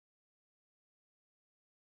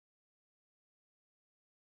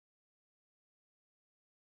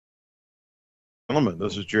Gentlemen,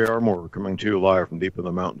 this is J.R. Moore coming to you live from deep in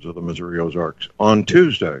the mountains of the Missouri Ozarks on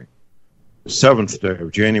Tuesday, the 7th day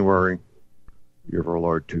of January, year of our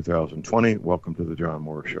Lord 2020. Welcome to the John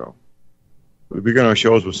Moore Show. We begin our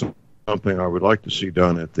shows with something I would like to see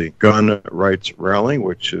done at the gun rights rally,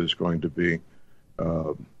 which is going to be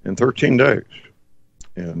in 13 days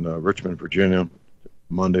in Richmond, Virginia,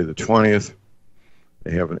 Monday the 20th.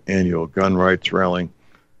 They have an annual gun rights rally.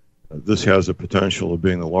 This has the potential of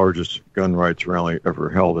being the largest gun rights rally ever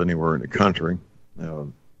held anywhere in the country.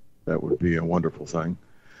 That would be a wonderful thing.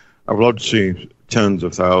 I would love to see tens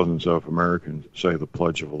of thousands of Americans say the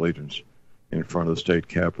Pledge of Allegiance in front of the state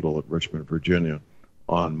capitol at Richmond, Virginia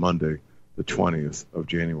on Monday, the 20th of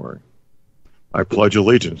January. I pledge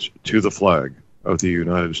allegiance to the flag of the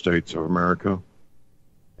United States of America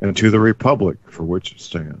and to the republic for which it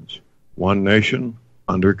stands, one nation,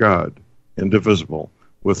 under God, indivisible,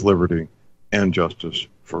 with liberty and justice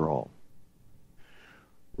for all.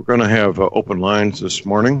 We're going to have open lines this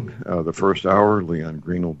morning. The first hour, Leon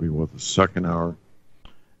Green will be with the second hour.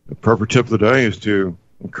 The proper tip of the day is to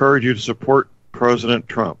encourage you to support President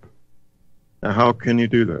Trump. Now, how can you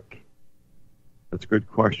do that? That's a good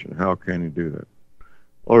question. How can you do that?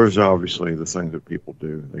 Well, there's obviously the things that people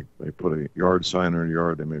do. They put a yard sign in their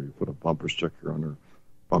yard. They maybe put a bumper sticker on their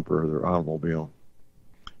bumper of their automobile.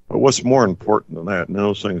 But what's more important than that, and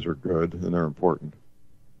those things are good and they're important,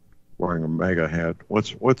 wearing a MAGA hat,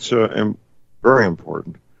 what's very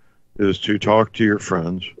important is to talk to your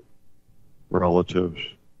friends, relatives,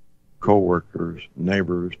 co-workers,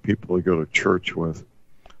 neighbors, people you go to church with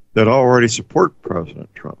that already support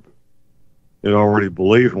President Trump. They already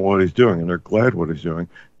believe in what he's doing and they're glad what he's doing.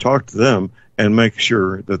 Talk to them and make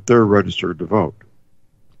sure that they're registered to vote.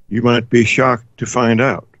 You might be shocked to find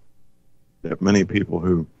out that many people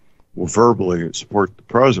who will verbally support the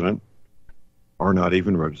president are not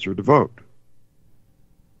even registered to vote.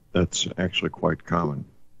 That's actually quite common,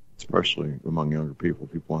 especially among younger people,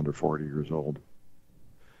 people under 40 years old.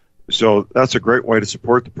 So that's a great way to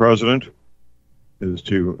support the president, is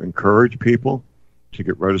to encourage people to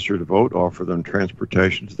get registered to vote, offer them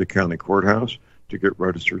transportation to the county courthouse to get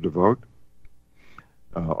registered to vote,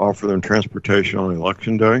 offer them transportation on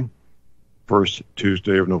Election Day, first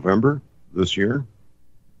Tuesday of November this year.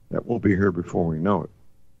 That will be here before we know it.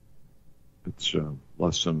 It's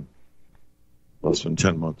less than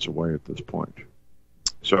 10 months away at this point.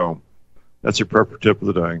 So that's your proper tip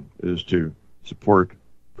of the day, is to support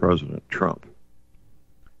President Trump.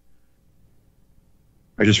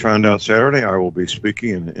 I just found out Saturday I will be speaking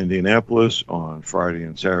in Indianapolis on Friday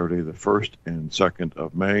and Saturday, the 1st and 2nd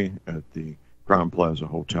of May at the Crown Plaza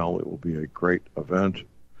Hotel. It will be a great event.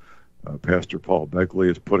 Pastor Paul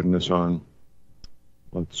Begley is putting this on.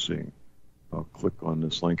 Let's see. I'll click on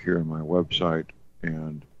this link here on my website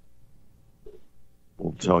and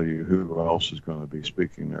we'll tell you who else is going to be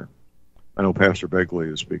speaking there. I know Pastor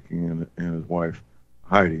Begley is speaking and his wife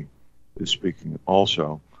Heidi is speaking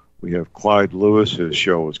also. We have Clyde Lewis. His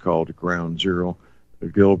show is called Ground Zero.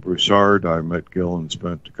 Gil Broussard. I met Gil and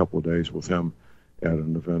spent a couple of days with him at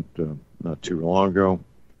an event not too long ago.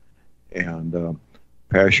 And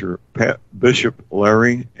Bishop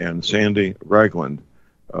Larry and Sandy Ragland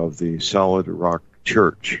of the Solid Rock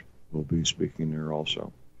Church will be speaking there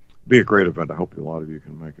also. It'll be a great event. I hope a lot of you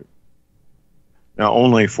can make it. Now,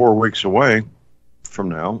 only 4 weeks away from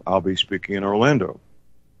now, I'll be speaking in Orlando.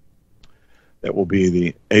 That will be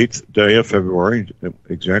the 8th day of February,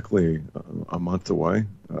 exactly a month away.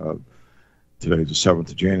 Today's the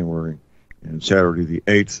 7th of January, and Saturday, the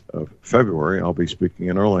 8th of February, I'll be speaking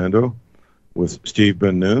in Orlando with Steve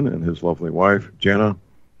Ben Noon and his lovely wife, Jenna,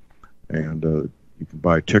 and you can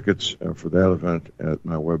buy tickets for that event at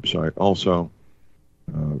my website also,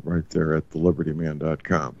 right there at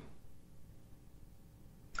thelibertyman.com.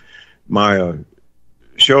 My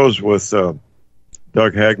shows with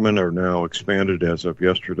Doug Hagman are now expanded as of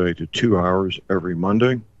yesterday to 2 hours every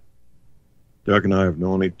Monday. Doug and I have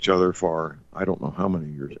known each other for, I don't know how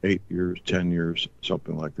many years, 8 years, 10 years,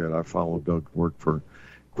 something like that. I followed Doug's work for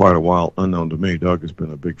quite a while, unknown to me. Doug has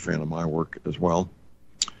been a big fan of my work as well.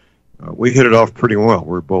 We hit it off pretty well.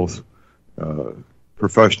 We're both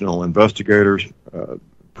professional investigators,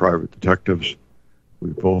 private detectives. We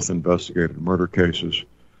both investigated murder cases.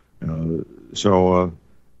 So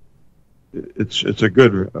it's a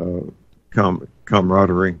good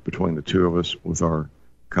camaraderie between the two of us with our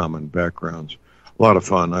common backgrounds. A lot of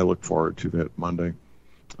fun. I look forward to that Monday.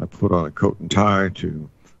 I put on a coat and tie to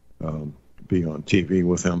be on TV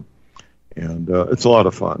with him, and it's a lot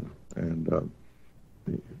of fun. And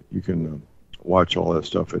you can watch all that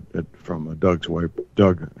stuff from Doug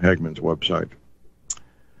Hagman's website.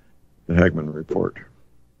 the Hagman Report.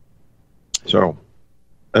 So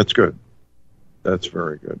that's good. That's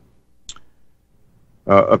very good.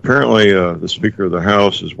 Apparently, the Speaker of the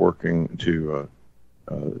House is working to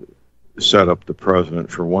set up the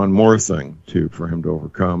president for one more thing for him to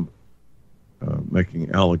overcome,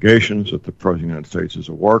 making allegations that the President of the United States is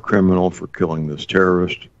a war criminal for killing this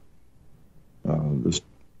terrorist, this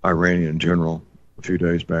Iranian general, a few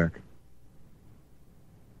days back.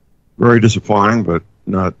 Very disappointing, but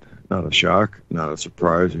not a shock, not a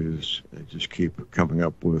surprise. They just keep coming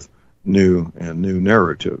up with new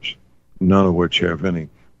narratives, none of which have any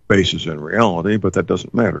basis in reality, but that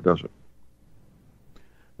doesn't matter, does it?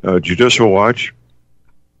 Judicial Watch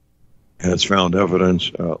has found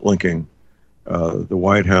evidence linking the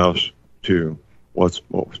White House to what's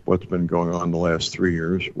been going on the last 3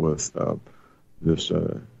 years with this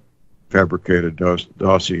fabricated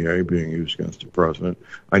dossier being used against the president.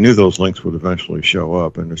 I knew those links would eventually show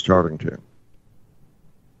up, and they're starting to.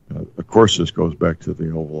 Of course, this goes back to the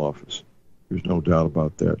Oval Office. There's no doubt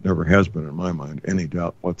about that. Never has been in my mind any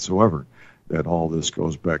doubt whatsoever that all this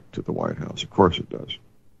goes back to the White House. Of course it does.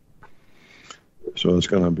 So it's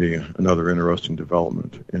going to be another interesting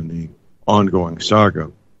development in the ongoing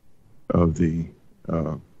saga of the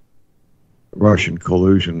Russian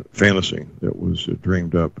collusion fantasy that was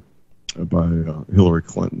dreamed up by Hillary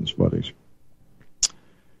Clinton's buddies.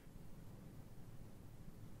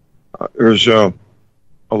 There's a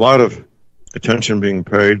lot of attention being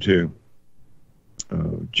paid to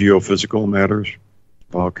geophysical matters,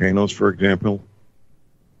 volcanoes, for example.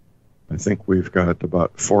 I think we've got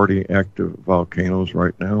about 40 active volcanoes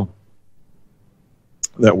right now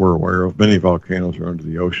that we're aware of. Many volcanoes are under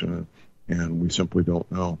the ocean, and we simply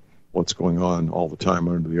don't know what's going on all the time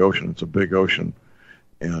under the ocean. It's a big ocean,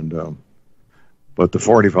 and but the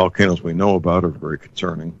 40 volcanoes we know about are very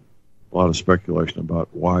concerning. A lot of speculation about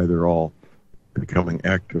why they're all becoming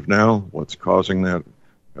active now, what's causing that.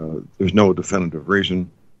 There's no definitive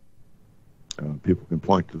reason. People can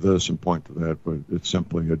point to this and point to that, but it's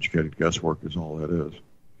simply educated guesswork is all that is.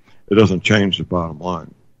 It doesn't change the bottom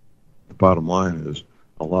line. The bottom line is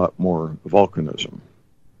a lot more volcanism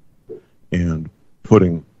and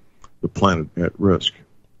putting the planet at risk.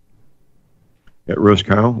 At risk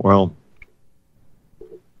how? Well,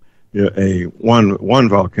 yeah, one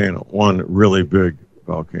volcano, one really big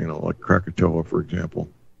volcano like Krakatoa, for example,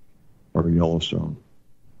 or Yellowstone,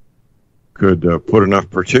 could put enough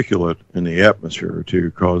particulate in the atmosphere to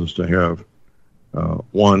cause us to have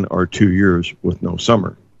 1 or 2 years with no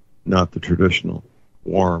summer, not the traditional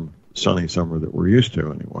warm, sunny summer that we're used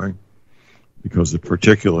to anyway, because the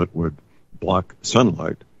particulate would block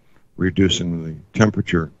sunlight, reducing the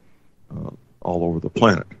temperature all over the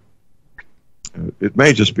planet. It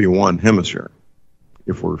may just be one hemisphere,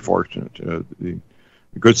 if we're fortunate. The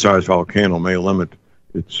good-sized volcano may limit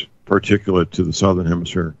its particulate to the southern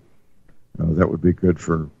hemisphere. That would be good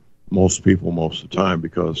for most people most of the time,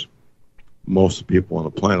 because most of the people on the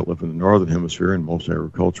planet live in the northern hemisphere, and most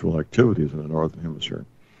agricultural activities in the northern hemisphere.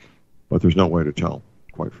 But there's no way to tell,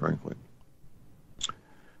 quite frankly.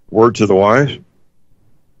 Word to the wise,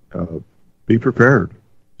 be prepared.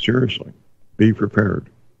 Seriously, be prepared.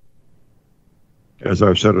 As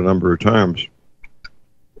I've said a number of times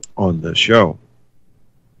on this show,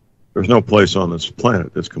 there's no place on this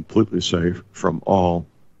planet that's completely safe from all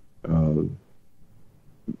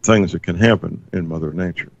things that can happen in Mother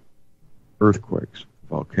Nature. Earthquakes,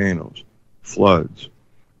 volcanoes, floods,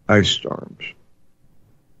 ice storms,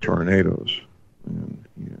 tornadoes, and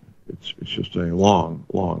it's just a long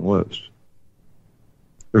list.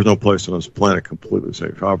 There's no place on this planet completely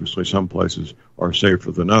safe. Obviously, some places are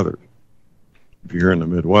safer than others. If you're in the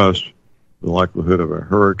Midwest, the likelihood of a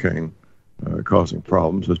hurricane causing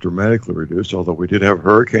problems is dramatically reduced, although we did have a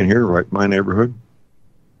hurricane here right in my neighborhood.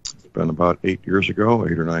 It's been about 8 or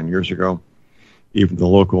 9 years ago. Even the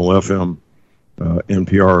local FM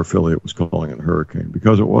NPR affiliate was calling it a hurricane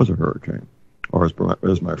because it was a hurricane, or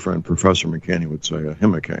as my friend Professor McKinney would say, a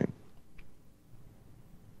himicane.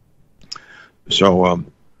 So,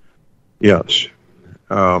 yes,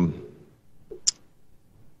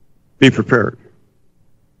 be prepared.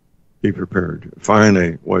 Be prepared.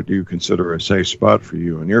 Find what you consider a safe spot for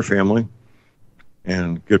you and your family,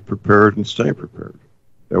 and get prepared and stay prepared.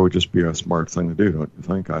 That would just be a smart thing to do, don't you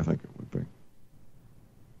think? I think it would be.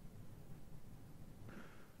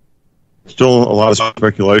 Still a lot of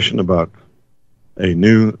speculation about a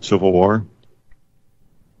new civil war.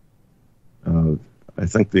 I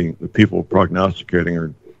think the people prognosticating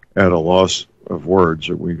are at a loss of words,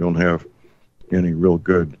 that we don't have any real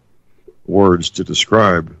good words to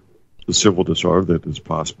describe the civil disorder that is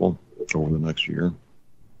possible over the next year.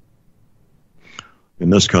 In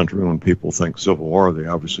this country, when people think Civil War, they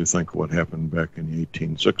obviously think what happened back in the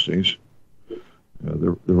 1860s.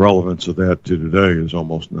 The relevance of that to today is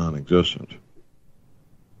almost non-existent. It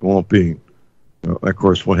won't be. Of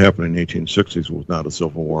course, what happened in the 1860s was not a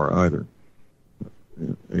civil war either.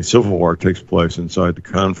 A civil war takes place inside the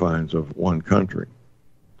confines of one country.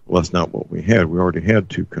 Well, that's not what we had. We already had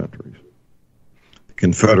two countries. The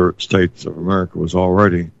Confederate States of America was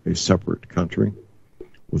already a separate country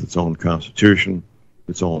with its own constitution,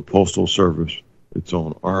 its own postal service, its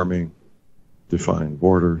own army, defined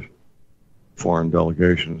borders, foreign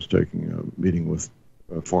delegations taking a meeting with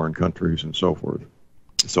foreign countries and so forth,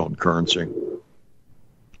 its own currency.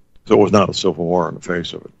 So it was not a civil war on the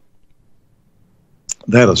face of it.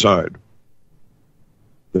 That aside,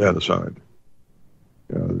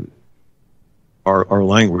 our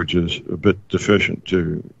language is a bit deficient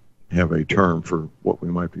to have a term for what we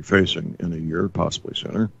might be facing in a year, possibly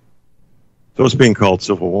sooner. So it's being called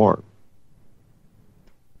Civil War.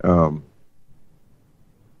 I'm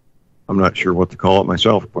not sure what to call it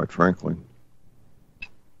myself, quite frankly.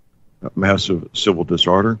 Massive civil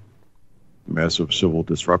disorder, massive civil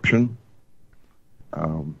disruption.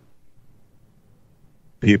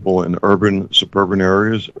 People in urban, suburban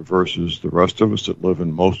areas versus the rest of us that live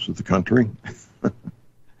in most of the country.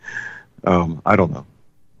 I don't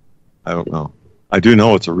know. I do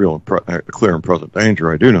know it's a real, clear and present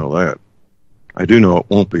danger. I do know that. I do know it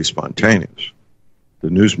won't be spontaneous. The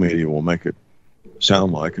news media will make it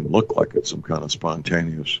sound like and look like it's some kind of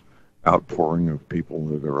spontaneous outpouring of people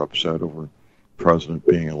that are upset over the president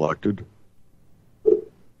being elected.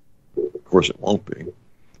 Of course, it won't be.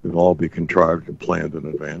 It'll all be contrived and planned in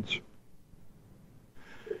advance.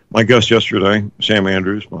 My guest yesterday, Sam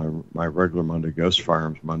Andrews, my regular Monday guest,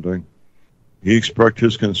 Firearms Monday, he expressed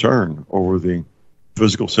his concern over the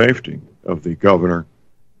physical safety of the governor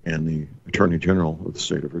and the attorney general of the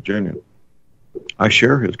state of Virginia. I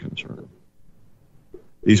share his concern.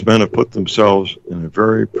 These men have put themselves in a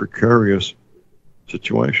very precarious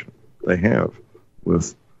situation. They have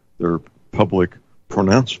with their public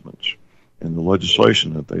pronouncements and the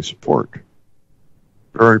legislation that they support.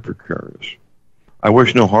 Very precarious. I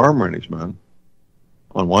wish no harm on these men,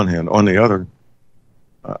 on one hand. On the other,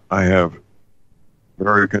 I have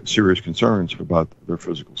very serious concerns about their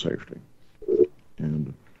physical safety.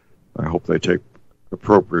 And I hope they take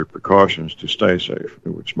appropriate precautions to stay safe,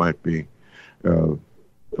 which might be a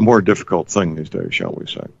more difficult thing these days, shall we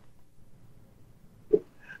say.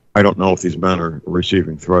 I don't know if these men are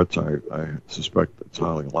receiving threats. I suspect it's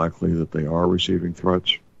highly likely that they are receiving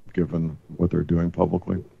threats, given what they're doing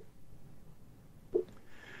publicly.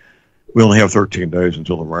 We only have 13 days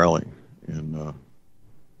until the rally in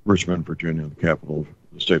Richmond, Virginia, the capital of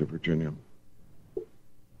the state of Virginia.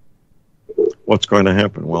 What's going to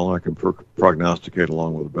happen? Well, I can prognosticate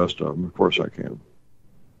along with the best of them. Of course I can.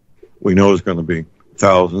 We know there's going to be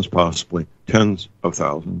thousands, possibly tens of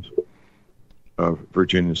thousands of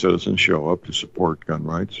Virginia citizens show up to support gun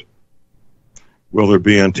rights. Will there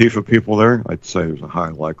be Antifa people there? I'd say there's a high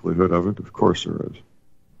likelihood of it. Of course there is.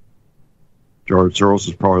 George Soros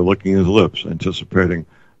is probably licking his lips, anticipating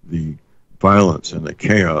the violence and the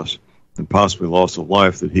chaos and possibly loss of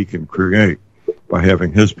life that he can create by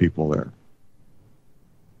having his people there.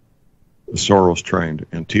 The Soros-trained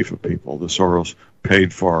Antifa people, the Soros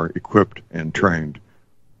paid-for, equipped, and trained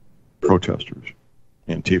protesters,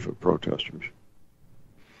 Antifa protesters.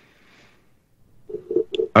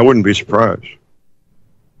 I wouldn't be surprised.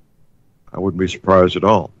 I wouldn't be surprised at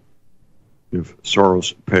all if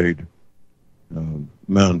Soros paid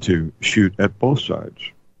men to shoot at both sides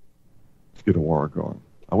to get a war going.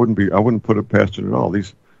 I wouldn't put it past it at all.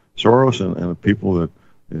 These Soros and the people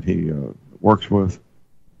that he works with,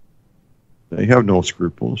 they have no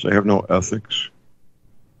scruples. They have no ethics.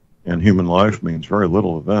 And human life means very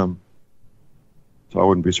little to them. So I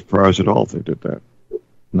wouldn't be surprised at all if they did that.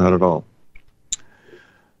 Not at all.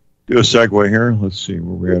 Do a segue here. Let's see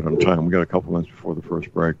where we're at on time. We got a couple minutes before the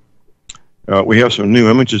first break. We have some new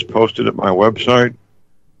images posted at my website.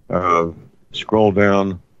 Scroll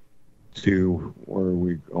down to, where are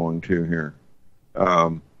we going to here?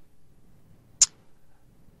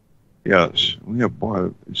 Yes, we have, boy,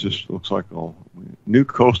 it just looks like new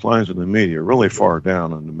coastlines in the media, really far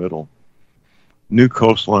down in the middle. New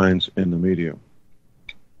coastlines in the media.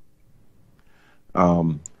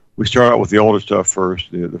 We start out with the older stuff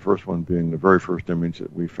first, the first one being the very first image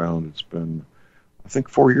that we found. It's been, I think,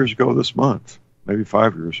 4 years ago this month, maybe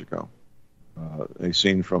 5 years ago. A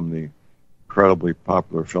scene from the incredibly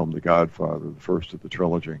popular film The Godfather, the first of the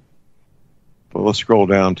trilogy. But let's scroll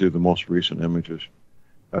down to the most recent images.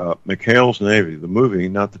 McHale's Navy, the movie,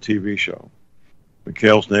 not the TV show.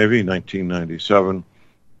 McHale's Navy, 1997,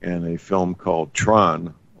 and a film called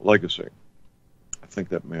Tron, Legacy. I think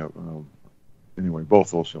that may have, anyway,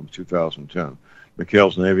 both those films, 2010.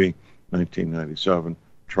 McHale's Navy, 1997,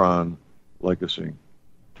 Tron, Legacy,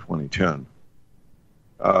 2010.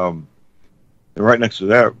 And right next to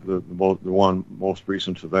that, the one most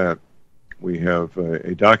recent to that, we have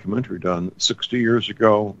a documentary done 60 years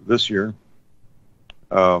ago this year.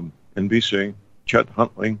 NBC, Chet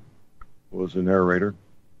Huntley was the narrator.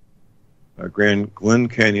 Glen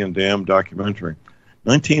Canyon Dam documentary.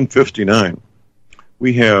 1959.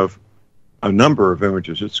 We have a number of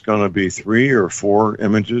images. It's going to be 3 or 4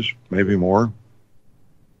 images, maybe more,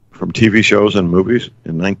 from TV shows and movies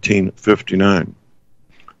in 1959.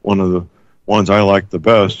 One of the ones I like the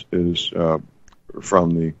best is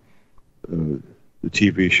from the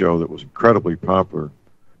TV show that was incredibly popular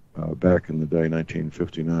back in the day,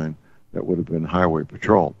 1959. That would have been Highway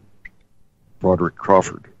Patrol. Broderick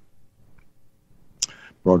Crawford.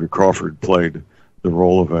 Broderick Crawford played the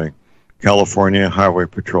role of a California Highway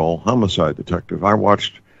Patrol homicide detective. I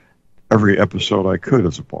watched every episode I could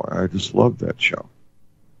as a boy. I just loved that show.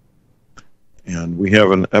 And we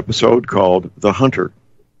have an episode called The Hunter.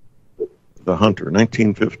 The Hunter,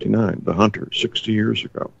 1959. The Hunter, 60 years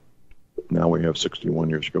ago. Now we have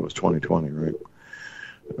 61 years ago. It's 2020, right?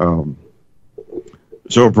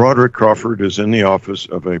 So Broderick Crawford is in the office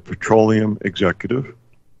of a petroleum executive,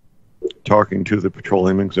 talking to the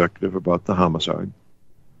petroleum executive about the homicide.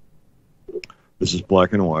 This is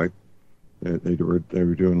black and white. They were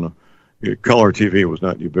doing color TV was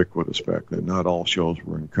not ubiquitous back then. Not all shows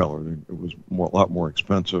were in color. It was a lot more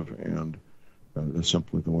expensive, and that's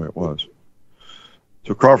simply the way it was.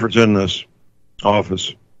 So Crawford's in this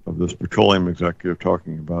office of this petroleum executive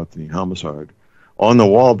talking about the homicide. On the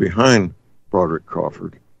wall behind Broderick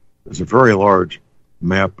Crawford is a very large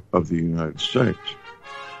map of the United States.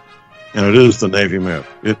 And it is the Navy map.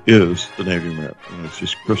 It is the Navy map. And it's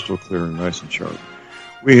just crystal clear and nice and sharp.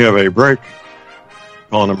 We have a break.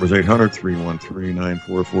 Call numbers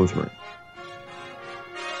 800-313-9443.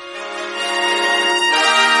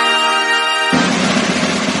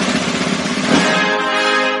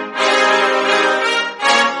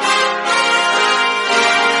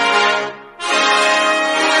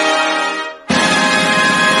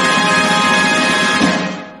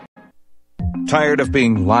 Tired of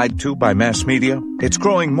being lied to by mass media? It's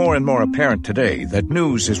growing more and more apparent today that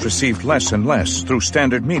news is received less and less through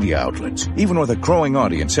standard media outlets. Even with a growing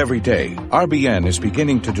audience every day, RBN is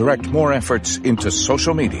beginning to direct more efforts into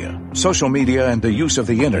social media. Social media and the use of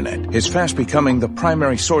the internet is fast becoming the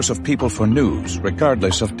primary source of people for news,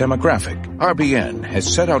 regardless of demographic. RBN has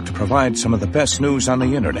set out to provide some of the best news on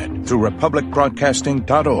the internet through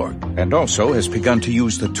republicbroadcasting.org, and also has begun to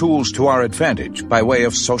use the tools to our advantage by way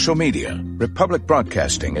of social media. Republic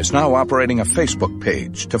Broadcasting is now operating a Facebook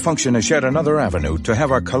page to function as yet another avenue to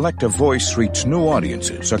have our collective voice reach new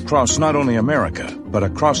audiences across not only America, but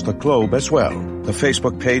across the globe as well. The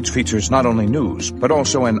Facebook page features not only news, but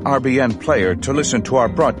also an RBN player to listen to our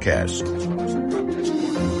broadcast.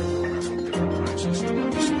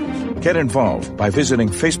 Get involved by visiting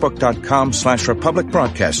facebook.com/Republic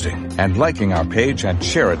Broadcasting and liking our page and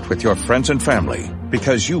share it with your friends and family,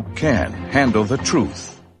 because you can handle the truth.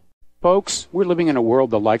 Folks, we're living in a world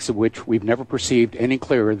the likes of which we've never perceived any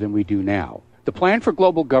clearer than we do now. The plan for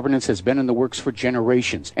global governance has been in the works for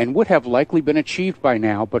generations and would have likely been achieved by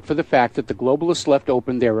now but for the fact that the globalists left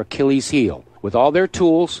open their Achilles heel. With all their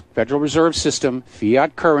tools, Federal Reserve System,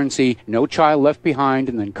 fiat currency, no child left behind,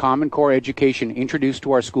 and then Common Core education introduced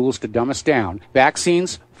to our schools to dumb us down,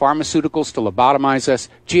 vaccines, pharmaceuticals to lobotomize us,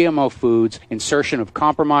 GMO foods, insertion of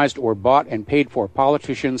compromised or bought and paid for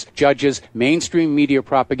politicians, judges, mainstream media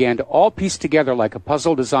propaganda, all pieced together like a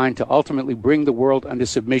puzzle designed to ultimately bring the world under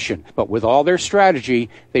submission. But with all their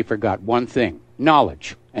strategy, they forgot one thing: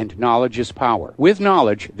 knowledge. And knowledge is power. With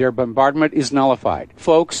knowledge, their bombardment is nullified.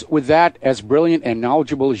 Folks, with that, as brilliant and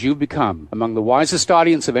knowledgeable as you've become, among the wisest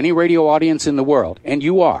audience of any radio audience in the world, and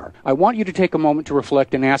you are, I want you to take a moment to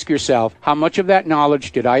reflect and ask yourself, how much of that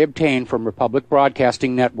knowledge did I obtain from Republic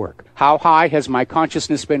Broadcasting Network? How high has my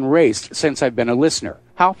consciousness been raised since I've been a listener?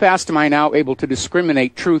 How fast am I now able to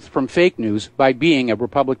discriminate truth from fake news by being a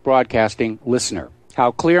Republic Broadcasting listener?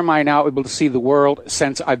 How clear am I now able to see the world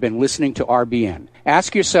since I've been listening to RBN?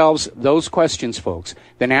 Ask yourselves those questions, folks.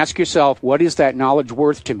 Then ask yourself, what is that knowledge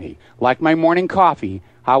worth to me? Like my morning coffee,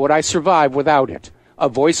 how would I survive without it? A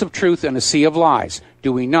voice of truth in a sea of lies.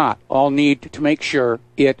 Do we not all need to make sure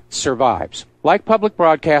it survives? Like public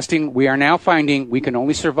broadcasting, we are now finding we can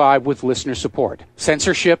only survive with listener support.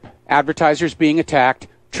 Censorship, advertisers being attacked,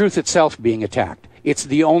 truth itself being attacked. It's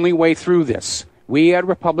the only way through this. We at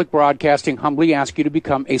Republic Broadcasting humbly ask you to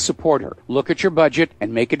become a supporter. Look at your budget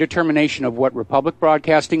and make a determination of what Republic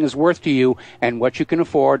Broadcasting is worth to you and what you can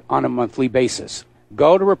afford on a monthly basis.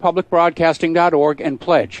 Go to republicbroadcasting.org and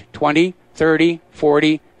pledge $20, $30,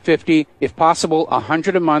 $40, $50, if possible,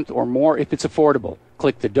 $100 a month or more if it's affordable.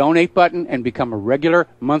 Click the donate button and become a regular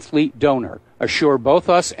monthly donor. Assure both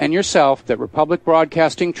us and yourself that Republic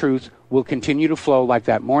Broadcasting truth will continue to flow like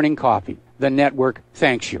that morning coffee. The network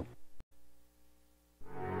thanks you.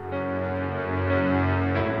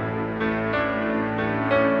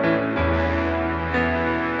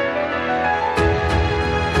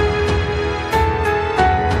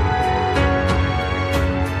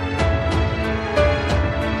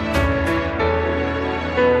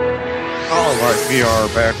 We are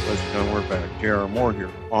back, ladies and gentlemen. We're back. J.R. Moore here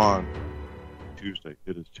on Tuesday.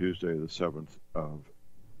 It is Tuesday, the 7th of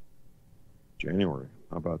January.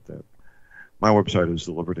 How about that? My website is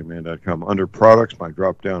thelibertyman.com. Under products, my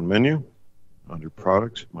drop-down menu. Under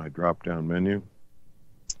products, my drop-down menu.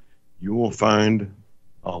 You will find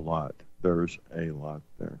a lot. There's a lot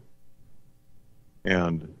there.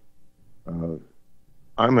 And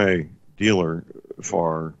I'm a dealer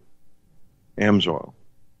for AMSOIL.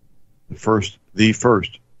 The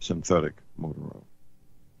first synthetic motor oil.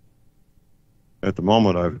 At the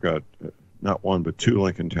moment, I've got not one but two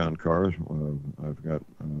Lincoln Town cars. I've got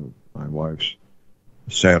my wife's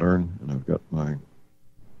Saturn, and I've got my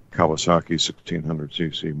Kawasaki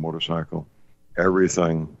 1600cc motorcycle.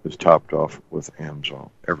 Everything is topped off with AMSOIL.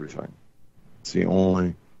 Everything. It's the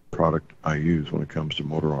only product I use when it comes to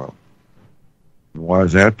motor oil. And why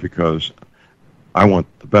is that? Because I want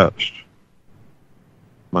the best.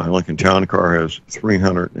 My Lincoln Town car has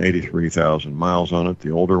 383,000 miles on it,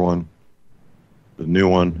 the older one. The new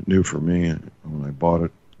one, new for me, when I bought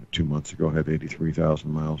it 2 months ago, had 83,000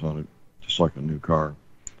 miles on it, just like a new car.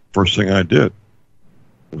 First thing I did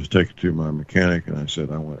was take it to my mechanic, and I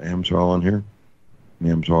said, I want AMSOIL on here, an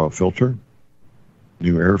AMSOIL filter,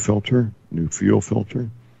 new air filter, new fuel filter,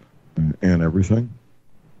 and everything.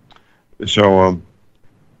 So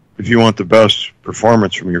if you want the best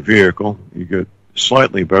performance from your vehicle, you get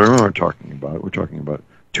slightly better. We're talking about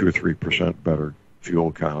 2 or 3% better fuel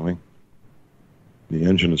economy. The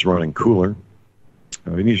engine is running cooler.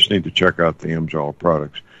 You just need to check out the AMSOIL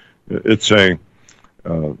products. It's a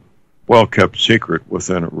well-kept secret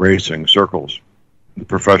within racing circles. The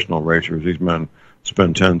professional racers, these men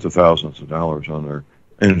spend tens of thousands of dollars on their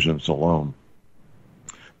engines alone.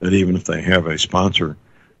 That even if they have a sponsor,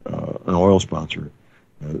 an oil sponsor,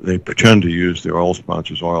 they pretend to use the oil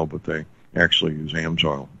sponsor's oil, but they actually use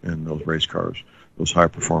AMSOIL in those race cars, those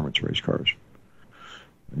high-performance race cars.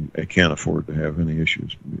 They can't afford to have any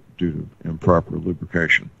issues due to improper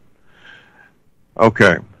lubrication.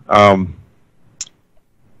 Okay.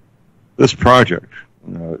 This project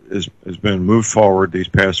has been moved forward these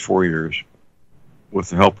past 4 years with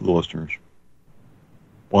the help of the listeners.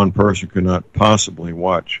 One person could not possibly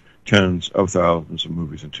watch tens of thousands of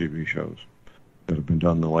movies and TV shows that have been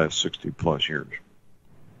done in the last 60-plus years.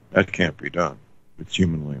 That can't be done. It's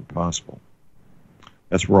humanly impossible.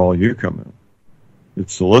 That's where all you come in.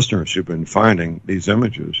 It's the listeners who've been finding these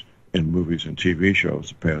images in movies and TV shows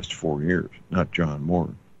the past 4 years, not John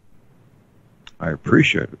Moore. I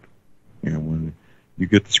appreciate it. And when you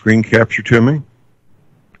get the screen capture to me,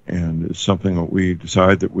 and it's something that we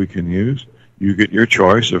decide that we can use, you get your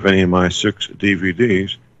choice of any of my 6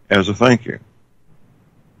 DVDs as a thank you.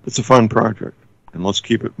 It's a fun project, and let's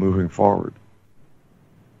keep it moving forward.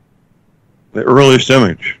 The earliest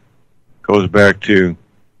image goes back to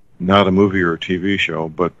not a movie or a TV show,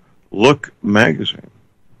 but Look magazine,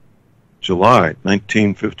 July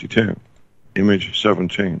 1952, image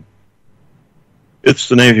 17. It's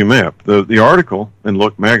the Navy map. The article in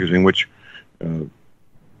Look magazine, which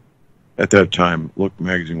at that time, Look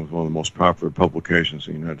magazine was one of the most popular publications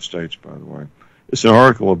in the United States, by the way. It's an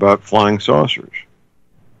article about flying saucers,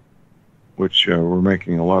 which were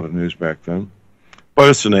making a lot of news back then. But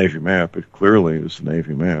it's the Navy map. It clearly is the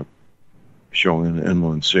Navy map, showing the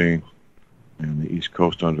inland sea and the East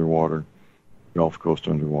Coast underwater, Gulf Coast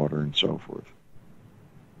underwater, and so forth.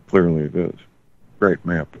 Clearly it is. Great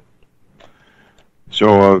map.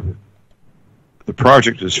 So the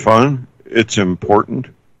project is fun. It's important.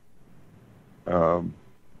 What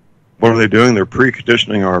are they doing? They're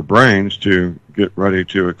preconditioning our brains to get ready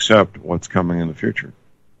to accept what's coming in the future.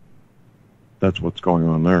 That's what's going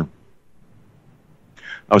on there.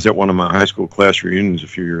 I was at one of my high school class reunions a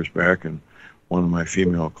few years back, and one of my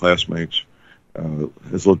female classmates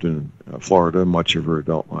has lived in Florida much of her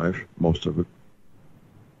adult life, most of it.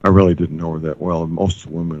 I really didn't know her that well. Most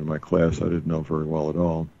of the women in my class I didn't know very well at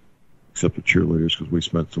all. except the cheerleaders because we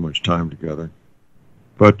spent so much time together.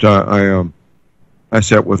 But I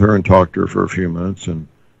sat with her and talked to her for a few minutes, and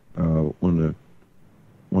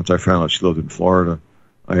once I found out she lived in Florida,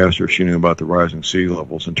 I asked her if she knew about the rising sea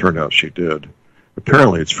levels, and turned out she did.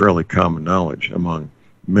 Apparently, it's fairly common knowledge among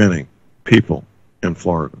many people in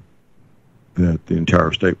Florida that the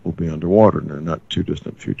entire state will be underwater in a not too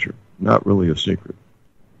distant future. Not really a secret,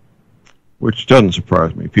 which doesn't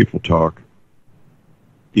surprise me. People talk,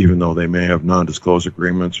 even though they may have non-disclosure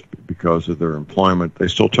agreements because of their employment, they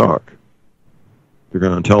still talk. They're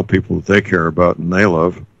going to tell people that they care about and they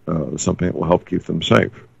love something that will help keep them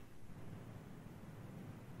safe.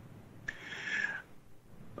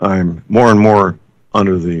 I'm more and more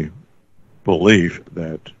under the belief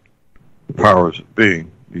that the powers that be,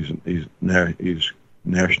 these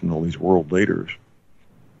world leaders,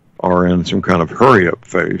 are in some kind of hurry-up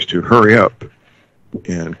phase to hurry up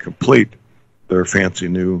and complete their fancy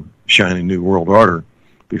new, shiny new world order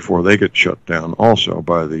before they get shut down also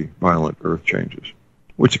by the violent earth changes,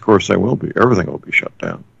 which of course they will be. Everything will be shut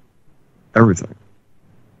down. Everything.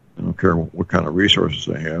 I don't care what kind of resources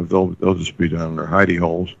they have. They'll just be down in their hidey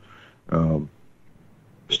holes,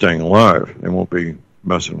 staying alive. They won't be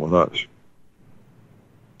messing with us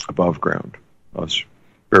above ground, us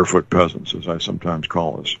barefoot peasants, as I sometimes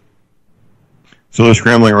call us. So they're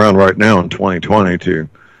scrambling around right now in 2020 to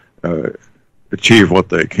achieve what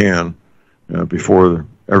they can before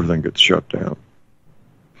everything gets shut down.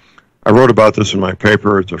 I wrote about this in my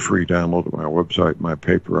paper. It's a free download at my website. My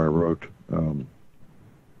paper I wrote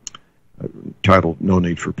titled "No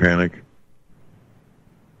Need for Panic."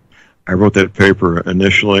 I wrote that paper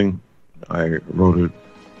initially. I wrote it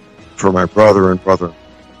for my brother and brother.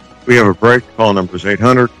 We have a break. Call number is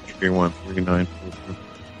 800-313-944.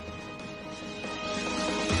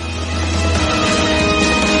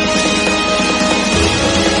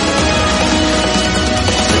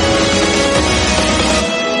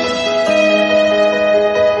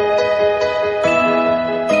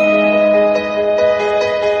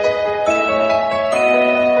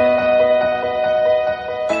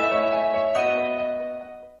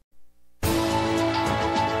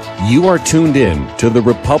 You are tuned in to the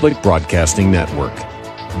Republic Broadcasting Network.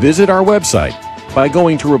 Visit our website by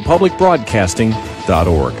going to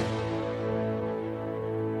republicbroadcasting.org.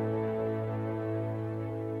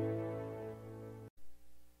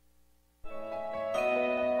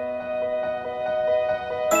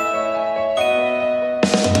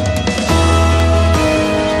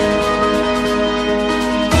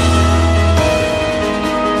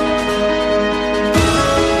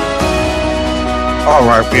 All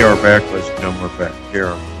right, we are back, ladies and gentlemen. We're back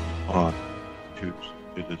here on Tuesday.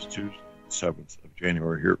 It is Tuesday, 7th of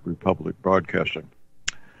January here at Republic Broadcasting.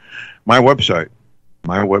 My website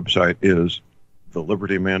is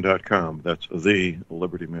thelibertyman.com. That's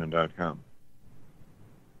thelibertyman.com.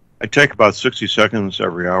 I take about 60 seconds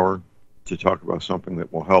every hour to talk about something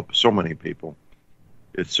that will help so many people.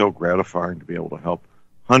 It's so gratifying to be able to help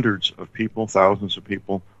hundreds of people, thousands of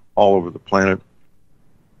people all over the planet.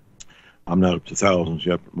 I'm not up to thousands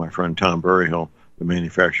yet, but my friend Tom Berryhill, the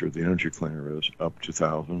manufacturer of the energy cleaner, is up to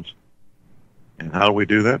thousands. And how do we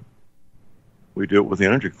do that? We do it with the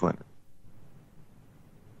energy cleaner.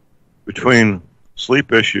 Between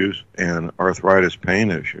sleep issues and arthritis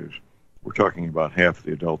pain issues, we're talking about half of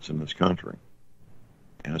the adults in this country.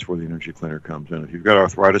 And that's where the energy cleaner comes in. If you've got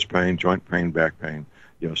arthritis pain, joint pain, back pain,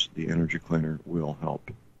 yes, the energy cleaner will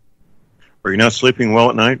help. Are you not sleeping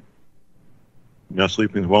well at night? Not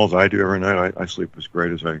sleeping as well as I do every night. I sleep as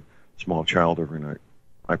great as a small child every night.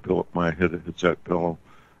 My head hits that pillow.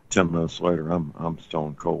 10 minutes later, I'm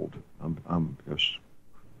stone cold. I'm just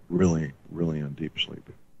really, really in deep sleep.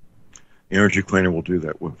 The energy cleaner will do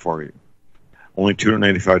that for you. Only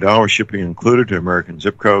 $285, shipping included to American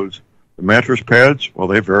zip codes. The mattress pads, well,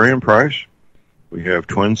 they vary in price. We have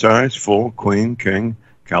twin size, full, queen, king,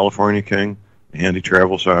 California king, handy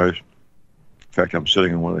travel size. In fact, I'm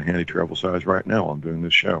sitting in one of the handy travel size right now while I'm doing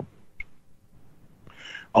this show.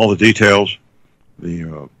 All the details,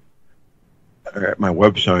 at my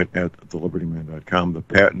website at thelibertyman.com, the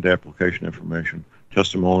patent application information,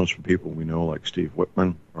 testimonials from people we know like Steve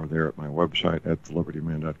Whitman are there at my website at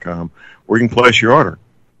thelibertyman.com, where you can place your order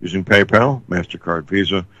using PayPal, MasterCard,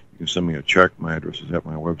 Visa. You can send me a check. My address is at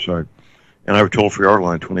my website. And I have a toll-free order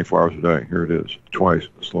line 24 hours a day. Here it is, twice,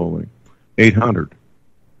 slowly.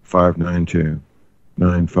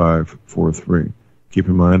 800-592-9543. Keep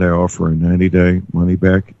in mind I offer a 90-day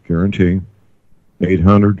money-back guarantee.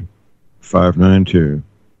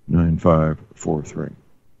 800-592-9543.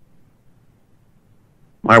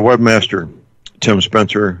 My webmaster, Tim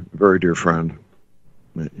Spencer, a very dear friend,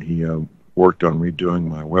 He worked on redoing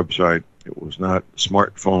my website. It was not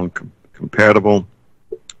smartphone compatible.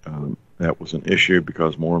 That was an issue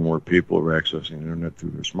because more and more people are accessing the internet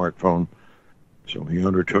through their smartphone. So he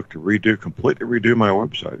undertook to completely redo my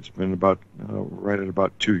website. It's been right at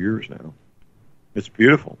about 2 years now. It's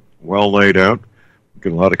beautiful, well laid out.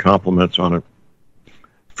 Get a lot of compliments on it.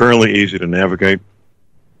 Fairly easy to navigate.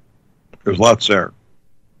 There's lots there.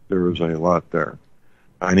 There is a lot there.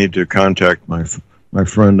 I need to contact my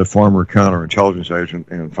friend, the former counterintelligence agent,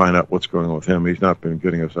 and find out what's going on with him. He's not been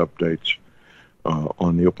getting us updates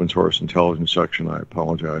on the open source intelligence section. I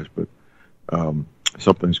apologize, but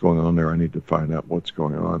something's going on there. I need to find out what's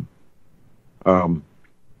going on.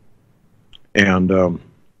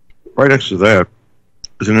 Right next to that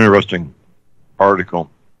is an interesting article.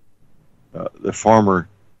 The former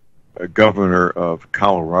governor of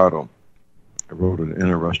Colorado wrote an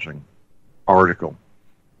interesting article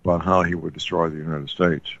about how he would destroy the United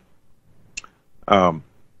States.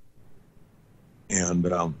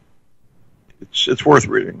 It's worth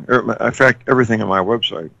reading. In fact, everything on my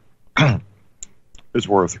website is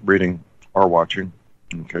worth reading or watching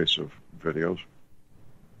in case of videos.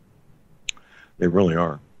 They really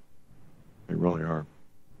are. They really are.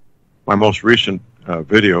 My most recent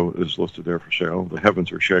video is listed there for sale. The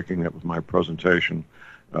Heavens Are Shaking. That was my presentation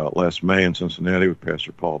last May in Cincinnati with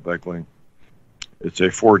Pastor Paul Beckley. It's a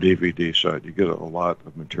 4-DVD set. You get a lot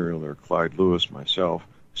of material there. Clyde Lewis, myself,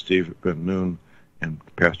 Steve Ben-Noon, and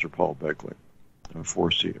Pastor Paul Beckley. A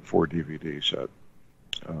 4-DVD set.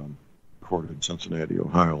 Recorded in Cincinnati,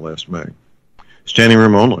 Ohio last May. Standing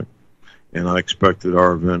room only. And I expect that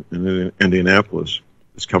our event in Indianapolis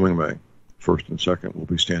is coming May. 1st and 2nd will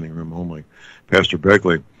be standing room only. Pastor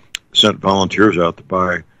Beckley sent volunteers out to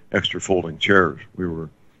buy extra folding chairs. We were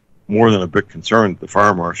more than a bit concerned that the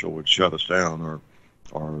fire marshal would shut us down or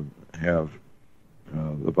have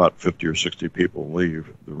about 50 or 60 people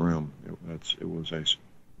leave the room. It was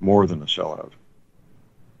more than a sellout.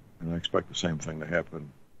 And I expect the same thing to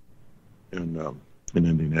happen in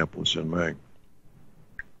Indianapolis in May.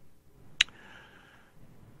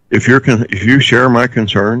 If you share my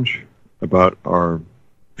concerns about our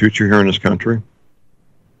future here in this country,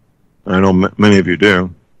 I know many of you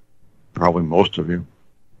do, probably most of you,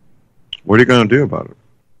 what are you going to do about it?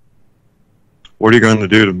 What are you going to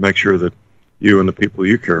do to make sure that you and the people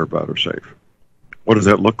you care about are safe? What does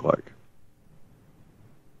that look like?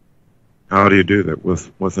 How do you do that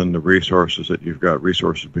within the resources that you've got?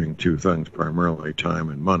 Resources being two things, primarily time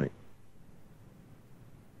and money.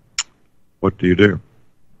 What do you do?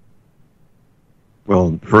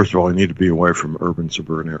 Well, first of all, you need to be away from urban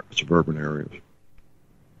suburban areas.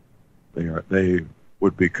 They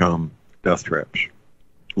would become death traps,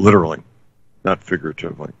 literally, not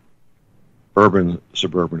figuratively. Urban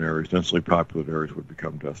suburban areas, densely populated areas, would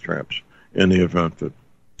become death traps in the event that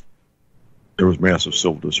there was massive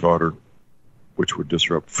civil disorder, which would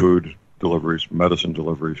disrupt food deliveries, medicine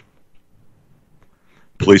deliveries.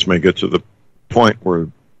 Police may get to the point where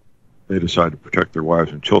they decide to protect their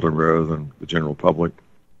wives and children rather than the general public.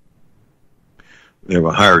 They have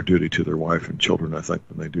a higher duty to their wife and children, I think,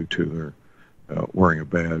 than they do to their wearing a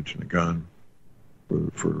badge and a gun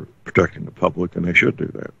for protecting the public, and they should do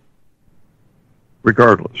that.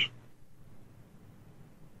 Regardless,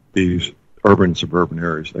 these urban suburban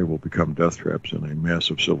areas, they will become death traps in a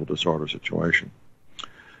massive civil disorder situation.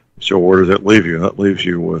 So where does that leave you? That leaves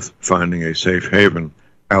you with finding a safe haven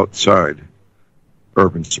outside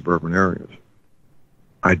urban suburban areas.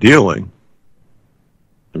 Ideally,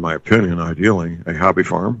 in my opinion, a hobby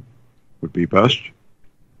farm would be best.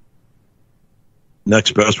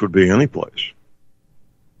 Next best would be any place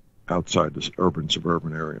outside the urban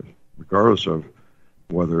suburban areas, regardless of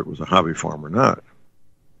whether it was a hobby farm or not.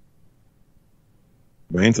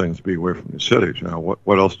 The main thing is to be away from the cities. Now,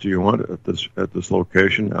 what else do you want at this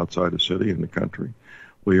location outside the city in the country?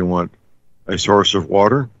 Well, you want a source of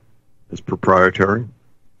water that's proprietary.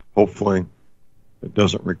 Hopefully, it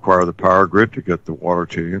doesn't require the power grid to get the water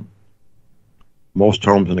to you. Most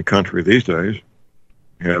homes in the country these days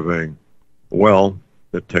have a well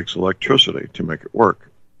that takes electricity to make it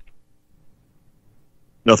work.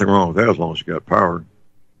 Nothing wrong with that as long as you got power,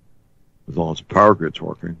 as long as the power grid's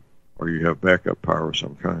working, or you have backup power of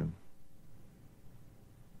some kind.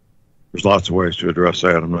 There's lots of ways to address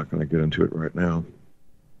that. I'm not going to get into it right now.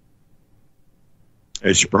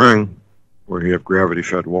 A spring where you have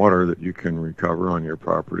gravity-fed water that you can recover on your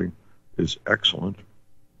property is excellent.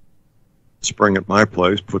 The spring at my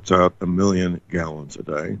place puts out 1 million gallons a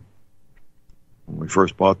day. When we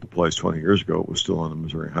first bought the place 20 years ago, it was still on the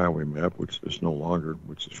Missouri Highway map, which is no longer,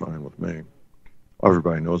 which is fine with me.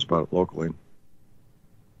 Everybody knows about it locally.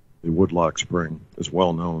 The Woodlock Spring is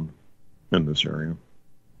well known in this area.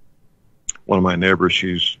 One of my neighbors,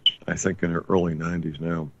 she's, I think, in her early 90s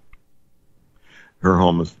now. Her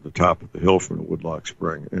home is at the top of the hill from the Woodlock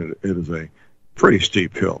Spring, and it is a pretty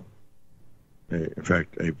steep hill. In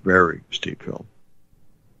fact, a very steep hill.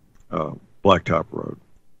 Blacktop Road,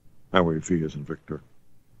 Highway V as in Victor.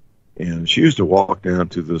 And she used to walk down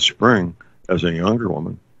to the spring as a younger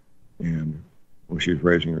woman, and when she was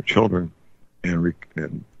raising her children, and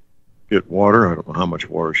get water. I don't know how much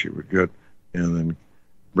water she would get, and then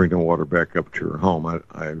bring the water back up to her home.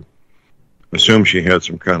 I assume she had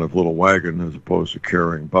some kind of little wagon as opposed to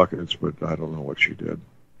carrying buckets, but I don't know what she did.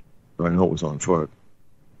 But I know it was on foot.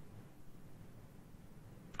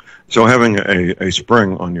 So having a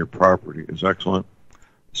spring on your property is excellent.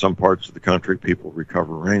 Some parts of the country, people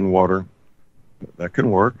recover rainwater. That can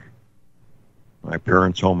work. My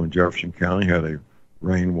parents' home in Jefferson County had a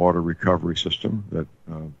rainwater recovery system that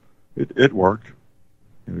it worked.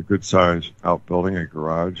 In a good-sized outbuilding, a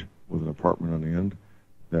garage with an apartment on the end,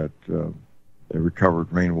 that they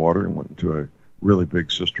recovered rainwater and went into a really big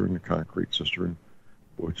cistern, a concrete cistern,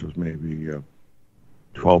 which was maybe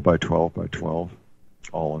 12 by 12 by 12,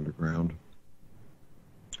 all underground.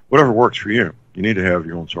 Whatever works for you. You need to have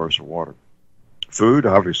your own source of water. Food,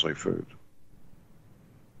 obviously food.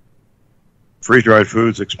 Freeze-dried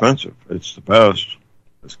food's expensive. It's the best.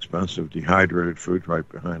 It's expensive. Dehydrated food right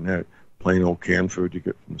behind that. Plain old canned food you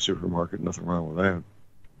get from the supermarket, nothing wrong with that.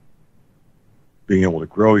 Being able to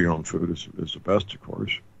grow your own food is the best, of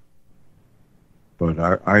course. But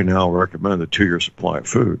I now recommend a 2-year supply of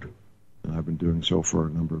food. And I've been doing so for a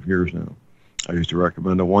number of years now. I used to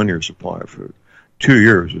recommend a 1-year supply of food. 2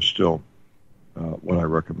 years is still what I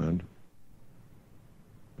recommend.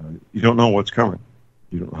 You don't know what's coming.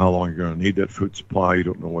 You don't know how long you're going to need that food supply. You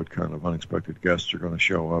don't know what kind of unexpected guests are going to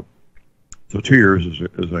show up. So 2 years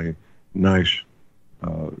is a nice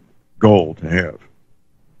goal to have.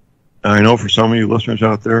 And I know for some of you listeners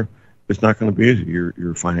out there, it's not going to be easy.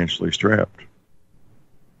 You're financially strapped,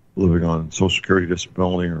 living on Social Security,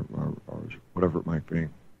 disability, or whatever it might be.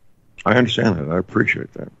 I understand that. I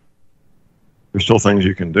appreciate that. There's still things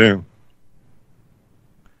you can do.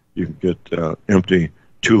 You can get empty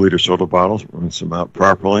 2-liter soda bottles, rinse them out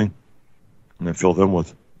properly, and then fill them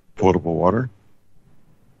with potable water.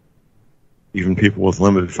 Even people with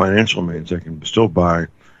limited financial means, they can still buy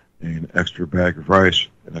an extra bag of rice,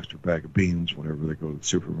 an extra bag of beans whenever they go to the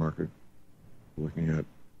supermarket. Looking at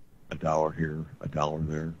 $1 here, $1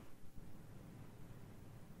 there.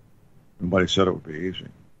 Nobody said it would be easy.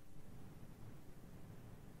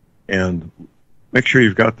 And make sure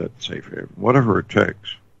you've got that safe haven, whatever it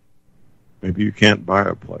takes. Maybe you can't buy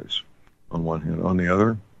a place on one hand. On the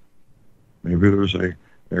other, maybe there's a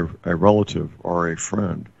relative or a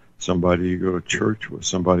friend, somebody you go to church with,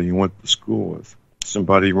 somebody you went to school with,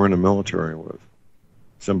 somebody you were in the military with,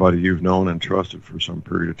 somebody you've known and trusted for some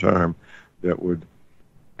period of time that would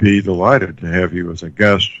be delighted to have you as a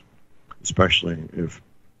guest, especially if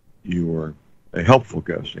you were a helpful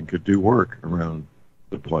guest and could do work around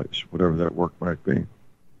the place, whatever that work might be.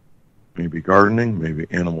 Maybe gardening, maybe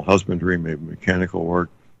animal husbandry, maybe mechanical work,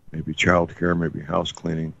 maybe child care, maybe house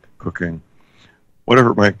cleaning, cooking,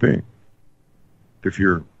 whatever it might be. If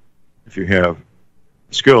you have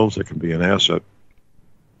skills that can be an asset,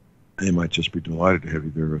 they might just be delighted to have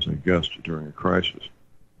you there as a guest during a crisis.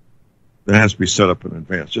 That has to be set up in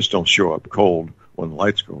advance. Just don't show up cold when the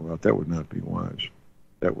lights go out. That would not be wise.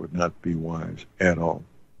 That would not be wise at all.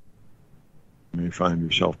 You may find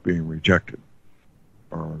yourself being rejected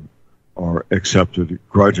or accepted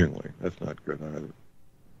grudgingly. That's not good either.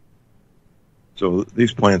 So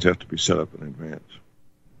these plans have to be set up in advance.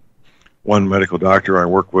 One medical doctor I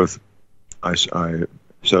work with, I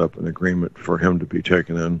set up an agreement for him to be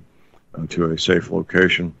taken in to a safe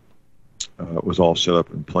location. It was all set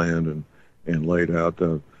up and planned and laid out.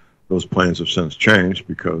 Those plans have since changed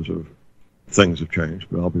because of things have changed,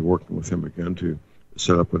 but I'll be working with him again to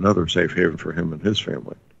set up another safe haven for him and his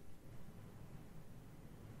family.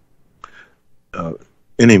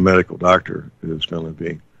 Any medical doctor is going to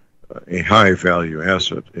be a high value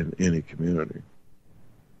asset in any community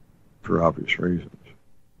for obvious reasons.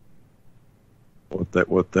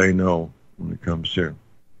 What they know when it comes to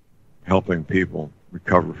helping people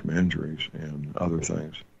recover from injuries and other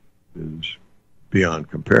things is beyond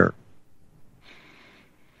compare.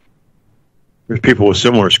 There's people with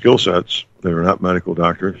similar skill sets that are not medical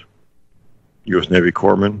doctors. U.S. Navy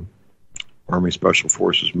corpsmen, Army Special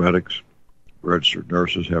Forces medics, registered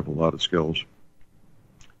nurses have a lot of skills.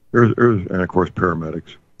 And of course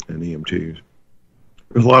paramedics and EMTs.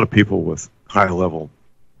 There's a lot of people with high-level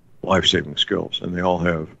life-saving skills, and they all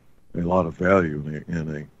have a lot of value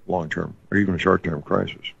in a long-term or even a short-term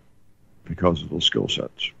crisis because of those skill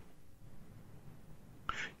sets.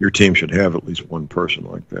 Your team should have at least one person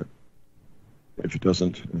like that. If it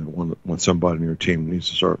doesn't, when somebody in your team needs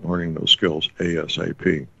to start learning those skills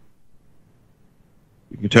ASAP.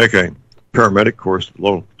 You can take a paramedic course at the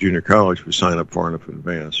local junior college if you sign up far enough in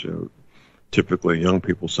advance. Typically, young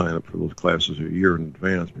people sign up for those classes a year in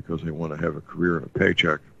advance because they want to have a career and a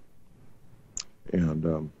paycheck.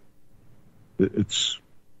 And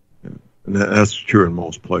and that's true in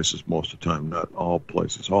most places most of the time. Not all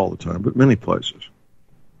places all the time, but many places.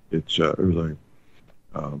 There's a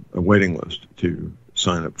waiting list to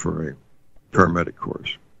sign up for a paramedic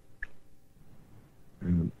course.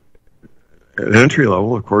 And at entry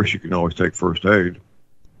level, of course, you can always take first aid,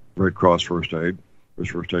 Red Cross first aid. There's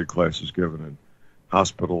first aid classes given in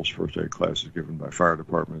hospitals, first aid classes given by fire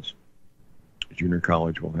departments. Junior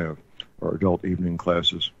college will have, or adult evening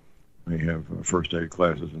classes may have first aid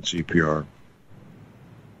classes and CPR.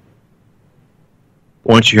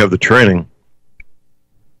 Once you have the training,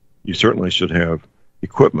 you certainly should have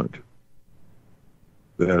equipment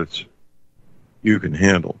that you can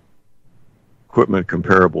handle. Equipment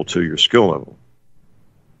comparable to your skill level.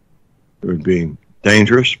 It would be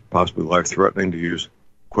dangerous, possibly life-threatening to use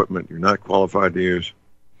equipment you're not qualified to use,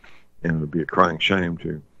 and it would be a crying shame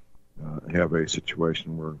to have a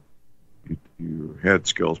situation where you had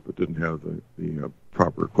skills but didn't have the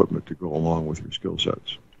proper equipment to go along with your skill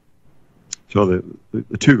sets. So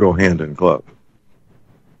the two go hand in glove.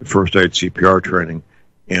 The first aid CPR training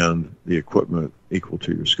and the equipment equal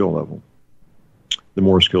to your skill level. The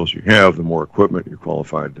more skills you have, the more equipment you're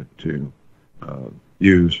qualified to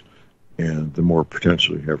use, and the more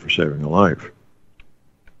potential you have for saving a life.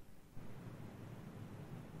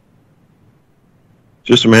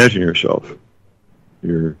 Just imagine yourself.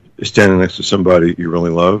 You're standing next to somebody you really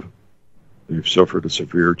love. You've suffered a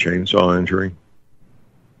severe chainsaw injury,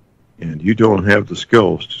 and you don't have the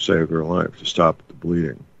skills to save their life, to stop the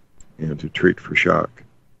bleeding, and to treat for shock.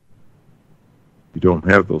 You don't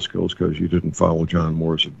have those skills because you didn't follow John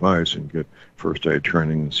Moore's advice and get first aid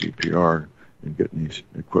training and CPR and get these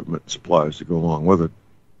equipment supplies to go along with it.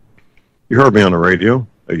 You heard me on the radio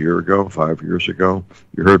a year ago, 5 years ago.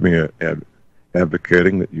 You heard me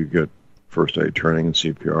advocating that you get first aid training and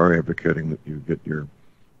CPR, advocating that you get your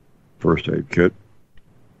first aid kit,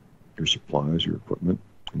 your supplies, your equipment,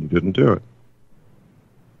 and you didn't do it.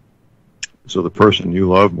 So the person you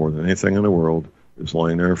love more than anything in the world is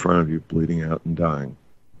laying there in front of you, bleeding out and dying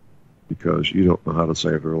because you don't know how to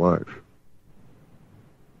save their life.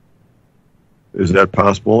 Is that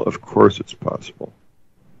possible? Of course it's possible.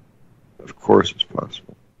 Of course it's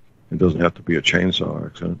possible. It doesn't have to be a chainsaw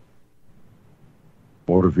accident.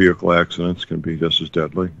 Motor vehicle accidents can be just as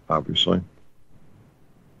deadly, obviously.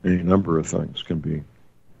 Any number of things can be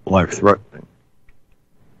life-threatening.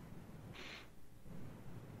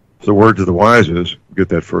 So the word to the wise is, get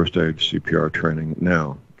that first aid CPR training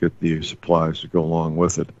now. Get the supplies to go along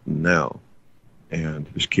with it now.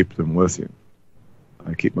 And just keep them with you.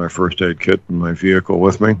 I keep my first aid kit in my vehicle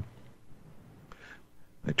with me.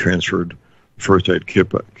 I transferred the first aid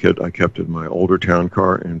kit I kept in my older town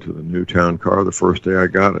car into the new town car the first day I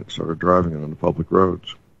got it. Started driving it on the public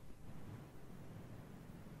roads.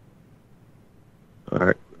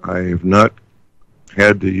 I have not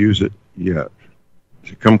had to use it yet.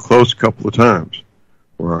 It's come close a couple of times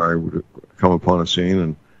where I would come upon a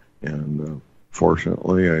scene and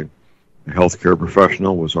fortunately a healthcare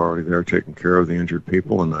professional was already there taking care of the injured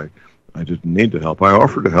people, and I didn't need to help. I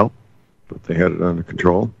offered to help, but they had it under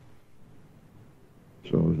control.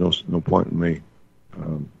 So there's no point in me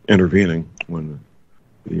intervening when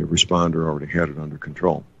the responder already had it under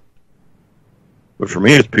control. But for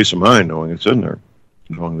me, it's peace of mind knowing it's in there,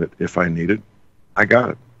 knowing that if I need it, I got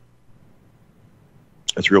it.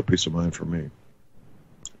 It's real peace of mind for me,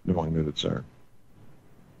 knowing that it's there.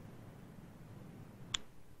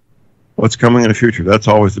 What's coming in the future? That's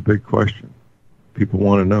always the big question. People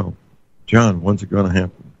want to know, John, when's it going to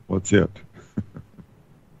happen? What's it?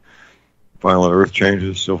 Violent earth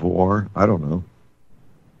changes, civil war? I don't know.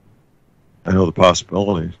 I know the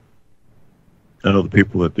possibilities. I know the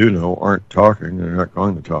people that do know aren't talking. They're not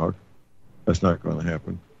going to talk. That's not going to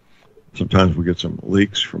happen. Sometimes we get some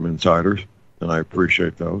leaks from insiders, and I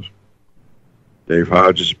appreciate those. Dave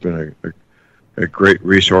Hodge has been a great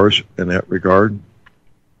resource in that regard.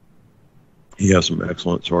 He has some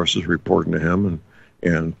excellent sources reporting to him,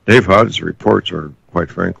 and Dave Hodge's reports are, quite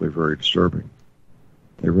frankly, very disturbing.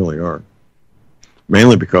 They really are.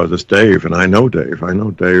 Mainly because it's Dave, and I know Dave. I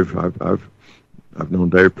know Dave. I've known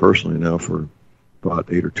Dave personally now for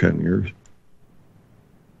about 8 or 10 years.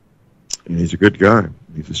 And he's a good guy.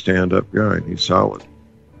 He's a stand-up guy, and he's solid.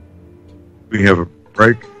 We have a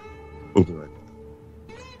break. We'll be right back.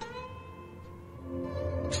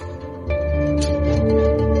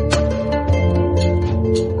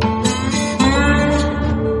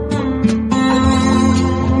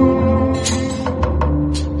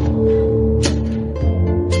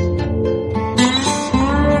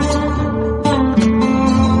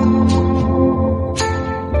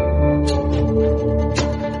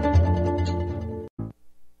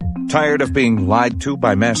 Tired of being lied to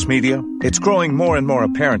by mass media? It's growing more and more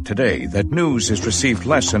apparent today that news is received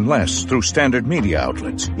less and less through standard media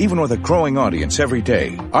outlets. Even with a growing audience every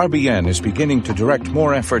day, RBN is beginning to direct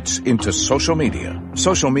more efforts into social media.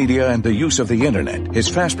 Social media and the use of the internet is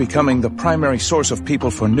fast becoming the primary source of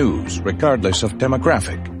people for news, regardless of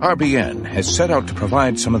demographic. RBN has set out to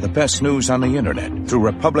provide some of the best news on the internet through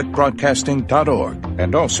republicbroadcasting.org,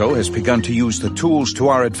 and also has begun to use the tools to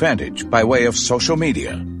our advantage by way of social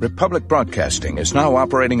media. Republic Broadcasting is now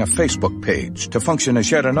operating a Facebook page to function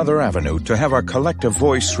as yet another avenue to have our collective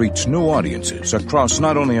voice reach new audiences across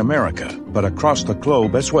not only America, but across the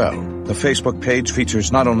globe as well. The Facebook page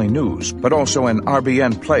features not only news, but also an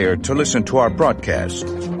RBN player to listen to our broadcast.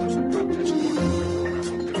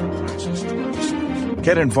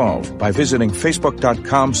 Get involved by visiting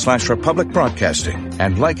facebook.com/Republic Broadcasting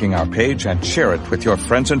and liking our page and share it with your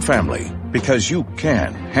friends and family, because you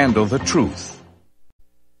can handle the truth.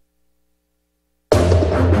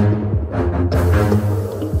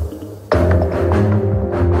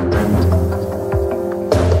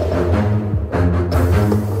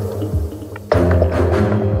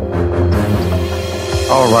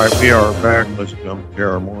 All right, we are back. Let's jump to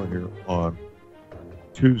Tara Moore here on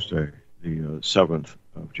Tuesday, the 7th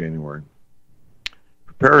of January.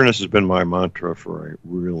 Preparedness has been my mantra for a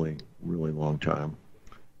really, really long time.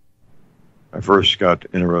 I first got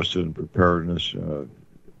interested in preparedness in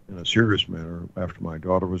a serious manner after my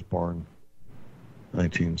daughter was born,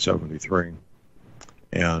 1973.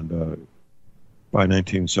 And by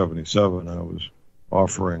 1977, I was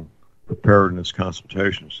offering preparedness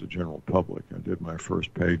consultations to the general public. I did my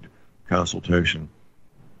first paid consultation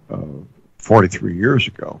 43 years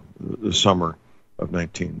ago, the summer of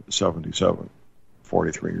 1977,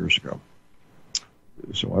 43 years ago.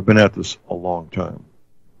 So I've been at this a long time.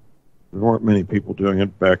 There weren't many people doing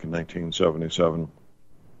it back in 1977,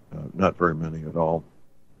 not very many at all.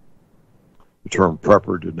 The term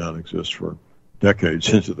prepper did not exist for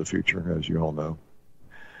decades into the future, as you all know.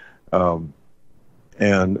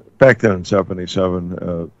 And back then in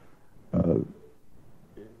 77,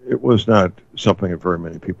 it was not something that very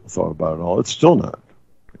many people thought about at all. It's still not,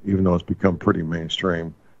 even though it's become pretty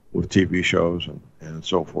mainstream with TV shows and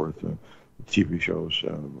so forth. TV shows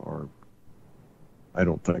are, I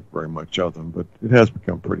don't think very much of them, but it has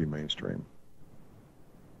become pretty mainstream.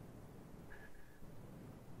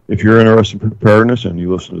 If you're interested in preparedness and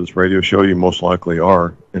you listen to this radio show, you most likely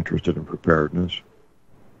are interested in preparedness.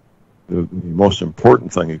 The most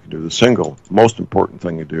important thing you can do, the single most important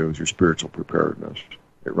thing you do, is your spiritual preparedness.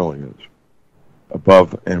 It really is.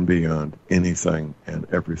 Above and beyond anything and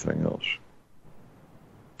everything else.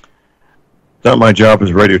 It's not my job as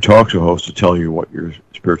a radio talk show host to tell you what your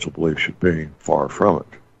spiritual belief should be. Far from it.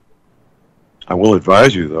 I will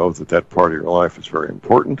advise you, though, that that part of your life is very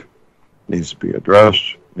important, needs to be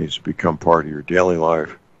addressed, needs to become part of your daily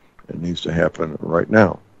life, and needs to happen right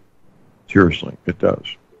now. Seriously, it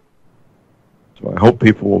does. So I hope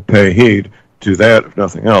people will pay heed to that, if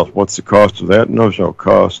nothing else. What's the cost of that? No, there's no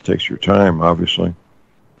cost. It takes your time, obviously,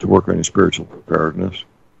 to work on your spiritual preparedness,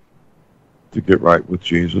 to get right with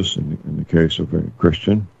Jesus in the case of a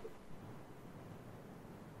Christian.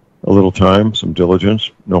 A little time, some diligence,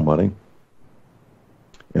 no money.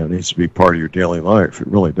 And it needs to be part of your daily life. It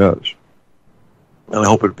really does. And I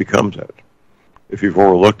hope it becomes that. If you've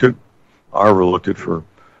overlooked it, I overlooked it for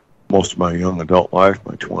most of my young adult life,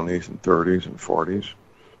 my 20s and 30s and 40s.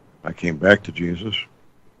 I came back to Jesus.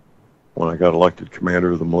 When I got elected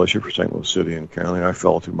commander of the militia for St. Louis City and County, I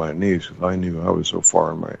fell to my knees because I knew I was so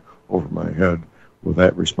far over my head with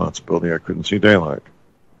that responsibility I couldn't see daylight.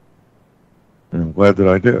 And I'm glad that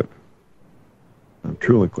I did. I'm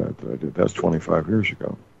truly glad that I did. That's 25 years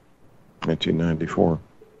ago, 1994.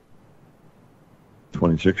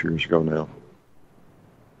 26 years ago now.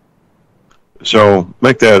 So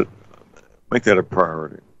make that a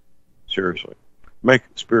priority. Seriously. Make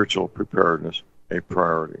spiritual preparedness a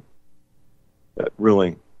priority. That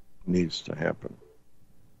really needs to happen.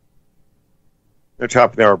 At the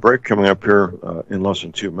top of the hour break, coming up here in less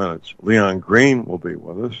than 2 minutes, Leon Green will be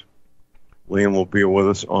with us. Leon will be with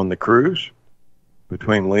us on the cruise.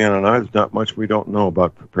 Between Leon and I, there's not much we don't know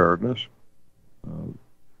about preparedness.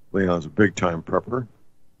 Leon's a big-time prepper.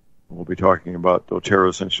 We'll be talking about doTERRA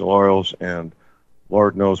essential oils and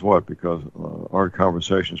Lord knows what, because our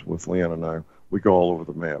conversations with Leon and I, we go all over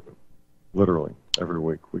the map. Literally, every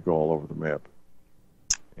week we go all over the map.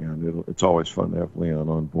 And it's always fun to have Leon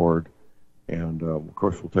on board. And, of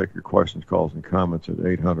course, we'll take your questions, calls, and comments at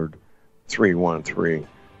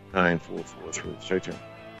 800-313-9443. Stay tuned.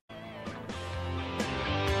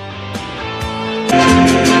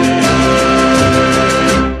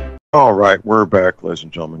 All right, we're back, ladies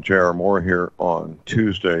and gentlemen. J.R. Moore here on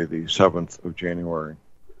Tuesday, the 7th of January.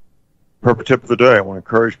 Perfect tip of the day. I want to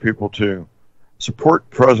encourage people to support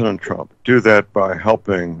President Trump. Do that by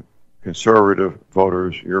helping conservative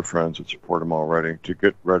voters, your friends that support him already, to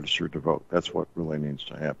get registered to vote. That's what really needs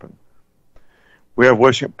to happen. We have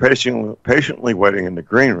patiently waiting in the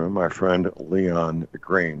green room my friend Leon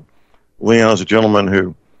Green. Leon is a gentleman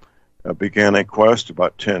who began a quest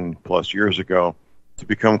about 10 plus years ago to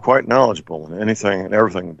become quite knowledgeable in anything and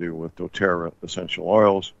everything to do with doTERRA essential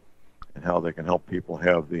oils and how they can help people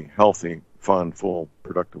have the healthy, fun, full,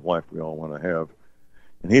 productive life we all want to have.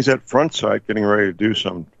 And he's at front site getting ready to do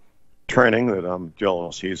some training that I'm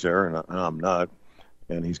jealous he's there and I'm not.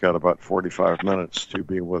 And he's got about 45 minutes to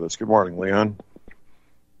be with us. Good morning, Leon.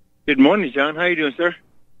 Good morning, John. How are you doing, sir?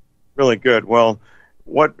 Really good. Well,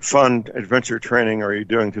 what fun adventure training are you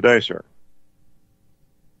doing today, sir?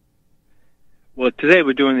 Well, today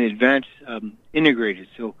we're doing the advanced integrated,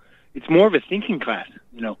 so it's more of a thinking class.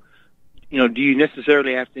 Do you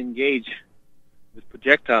necessarily have to engage with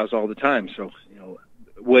projectiles all the time? So,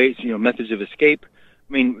 ways, methods of escape.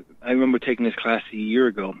 I mean, I remember taking this class a year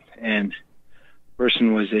ago, and the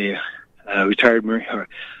person was a retired Marine, or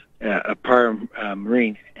a prior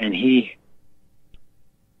Marine, and he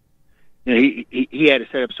had a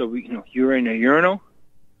setup so you're in a urinal,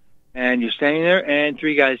 and you're standing there, and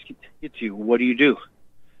three guys get to you. What do? You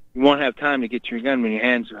won't have time to get to your gun when your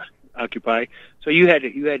hands are occupied. So you had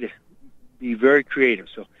to be very creative.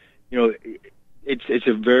 So, it's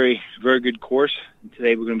a very, very good course. And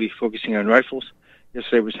today we're going to be focusing on rifles.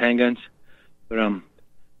 Yesterday was handguns. But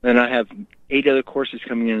then I have 8 other courses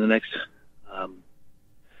coming in the next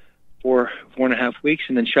 4.5 weeks,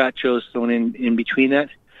 and then SHOT shows thrown in between that.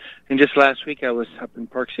 And just last week I was up in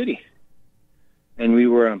Park City, and we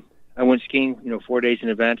were. I went skiing, 4 days in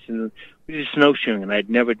advance, and we did snowshoeing, and I'd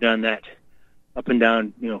never done that up and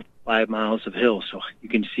down, 5 miles of hills. So you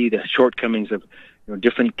can see the shortcomings of,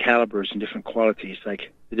 different calibers and different qualities,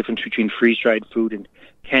 like the difference between freeze-dried food and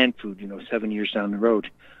canned food, 7 years down the road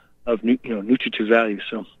of, nutritive value.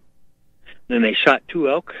 So then they shot 2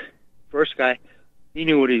 elk. First guy, he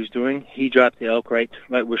knew what he was doing. He dropped the elk right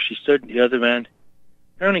where she stood. The other man,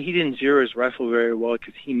 apparently he didn't zero his rifle very well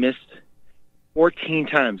because he missed 14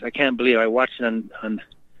 times. I can't believe I watched it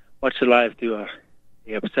watched it live through a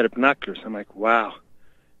set of binoculars. I'm like, wow.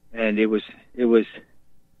 And it was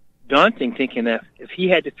daunting thinking that if he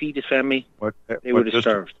had to feed his family, they would have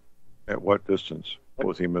starved. At what distance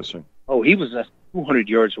was he missing? Oh, he was 200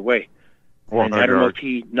 yards away. 400 and I don't yards.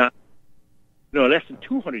 know if less than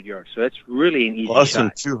 200 yards. So that's really an easy Less shot.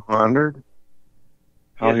 than 200?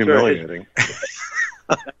 How Yes, humiliating.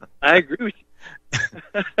 I agree with you.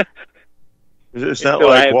 It's not So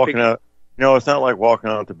like walking out. It's not like walking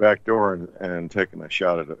out the back door and taking a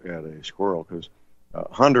shot at a squirrel, because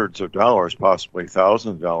hundreds of dollars, possibly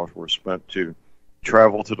thousands of dollars, were spent to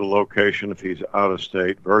travel to the location if he's out of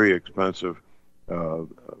state. Very expensive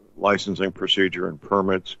licensing procedure and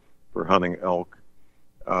permits for hunting elk.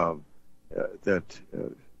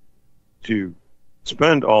 To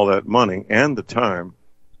spend all that money and the time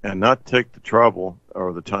and not take the trouble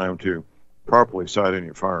or the time to properly sight in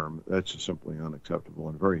your firearm, that's just simply unacceptable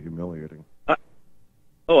and very humiliating.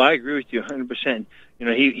 I agree with you 100%.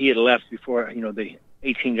 He had left before, the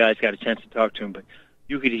 18 guys got a chance to talk to him, but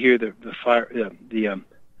you could hear the fire, the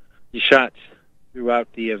shots throughout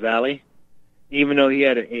the valley. Even though he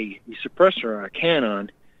had a suppressor or a can on,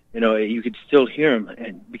 you could still hear him,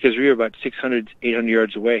 and because we were about 600, 800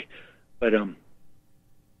 yards away. But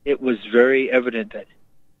it was very evident that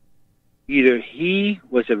either he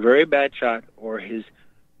was a very bad shot or he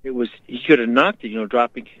could have knocked it,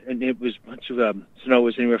 dropping, and it was a bunch of snow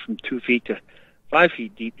was anywhere from 2 feet to 5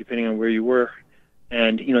 feet deep, depending on where you were.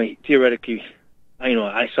 And theoretically,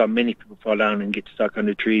 I saw many people fall down and get stuck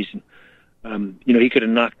under trees, and he could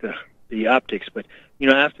have knocked the optics. But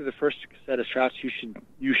after the first set of shots,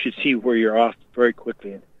 you should see where you're off very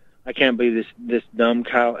quickly. And I can't believe this dumb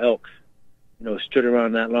cow elk, stood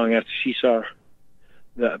around that long after she saw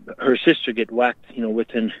her sister get whacked,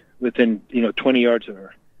 within 20 yards of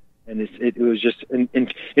her. And it was just, and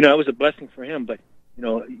it was a blessing for him. But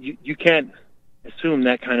you can't assume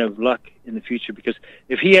that kind of luck in the future, because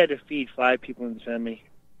if he had to feed 5 people in the family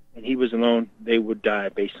and he was alone, they would die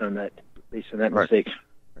based on that mistake.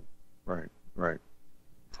 Right.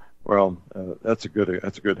 Well, that's a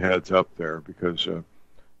good heads up there, because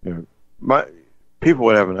people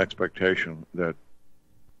would have an expectation that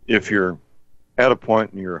if you're at a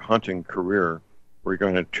point in your hunting career where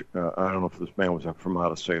you're going to, I don't know if this man was from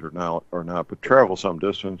out of state or not, but travel some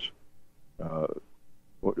distance.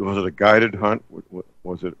 Was it a guided hunt?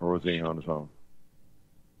 Was it, or was he on his own?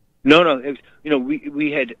 No. It was,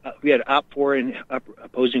 we had OPFOR and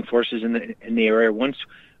opposing forces in the area. Once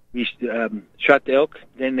we shot the elk,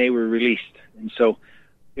 then they were released, and so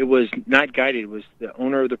it was not guided. It was the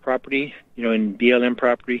owner of the property, in BLM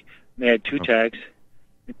property. They had 2 tags,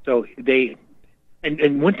 and so they.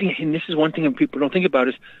 And one thing, and this is one thing that people don't think about,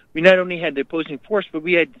 is we not only had the opposing force, but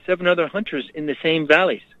we had 7 other hunters in the same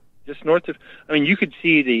valleys, just north of. I mean, you could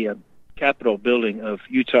see the Capitol building of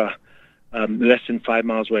Utah less than 5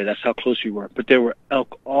 miles away. That's how close we were. But there were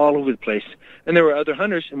elk all over the place, and there were other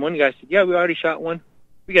hunters. And one guy said, "Yeah, we already shot one.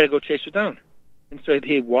 We got to go chase it down." And so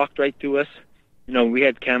he walked right through us. We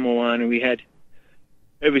had camo on, and we had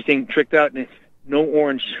everything tricked out, and no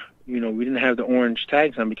orange. We didn't have the orange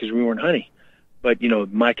tags on because we weren't hunting. But,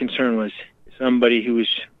 my concern was somebody who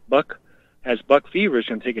has buck fever is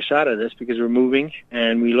going to take a shot at us because we're moving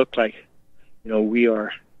and we look like, we're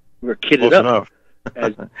kitted Close up.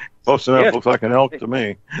 Enough. Close enough. Yeah. Looks like an elk to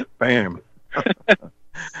me. Bam.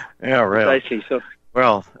 Yeah, right. Precisely. So,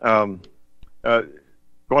 well,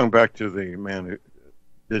 going back to the man,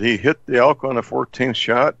 did he hit the elk on a 14th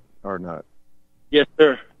shot or not? Yes,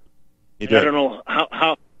 sir. He did. I don't know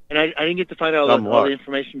how, and I didn't get to find out all the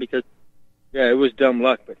information because. Yeah, it was dumb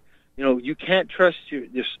luck, but you can't trust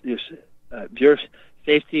your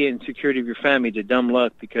safety and security of your family to dumb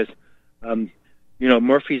luck because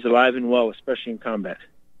Murphy's alive and well, especially in combat.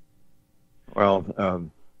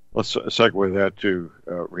 Well, let's segue that to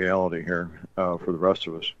reality here for the rest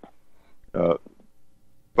of us.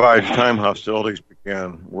 By the time hostilities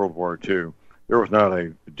began, World War II, there was not a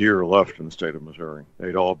deer left in the state of Missouri.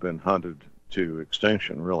 They'd all been hunted to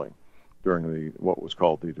extinction, really, during what was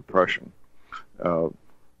called the Depression.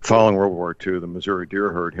 Following World War II, the Missouri deer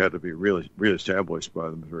herd had to be reestablished by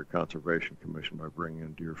the Missouri Conservation Commission by bringing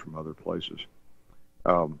in deer from other places.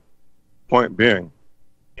 Point being,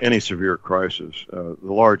 any severe crisis, the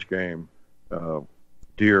large game,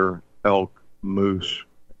 deer, elk, moose,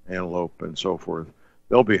 antelope, and so forth,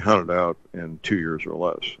 they'll be hunted out in 2 years or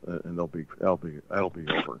less, and that'll be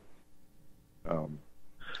over.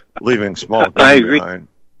 Leaving small game behind.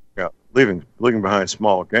 Yeah, leaving behind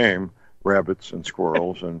small game. Rabbits and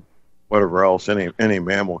squirrels and whatever else any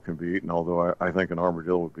mammal can be eaten, although I think an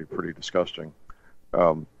armadillo would be pretty disgusting.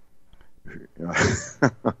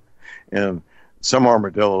 And some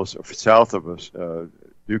armadillos south of us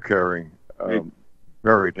do carry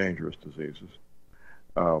very dangerous diseases.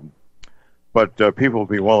 But people will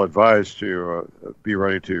be well advised to be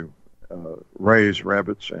ready to raise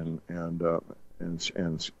rabbits and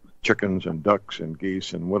chickens and ducks and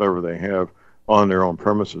geese and whatever they have on their own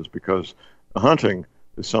premises, because hunting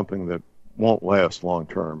is something that won't last long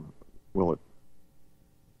term, will it?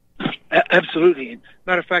 Absolutely.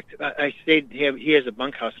 Matter of fact, I stayed. He has a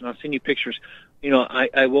bunkhouse, and I'll send you pictures.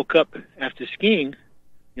 I woke up after skiing,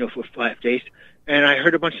 for 5 days, and I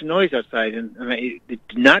heard a bunch of noise outside, and it did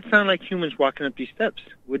not sound like humans walking up these steps,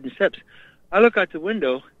 wooden steps. I look out the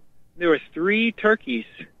window. There were 3 turkeys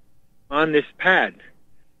on this pad,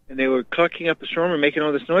 and they were clucking up a storm and making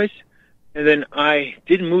all this noise. And then I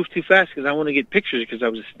didn't move too fast because I want to get pictures because I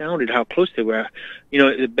was astounded how close they were.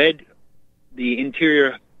 The bed, the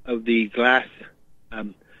interior of the glass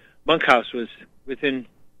bunkhouse was within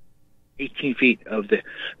 18 feet of the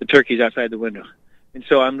turkeys outside the window. And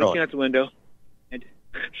so I'm looking out the window, and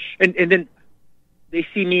then they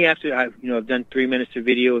see me after I've done 3 minutes of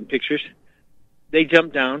video and pictures. They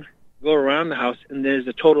jump down, go around the house, and there's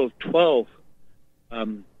a total of 12.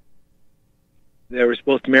 There was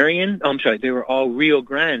both they were all Rio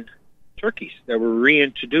Grande turkeys that were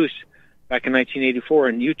reintroduced back in 1984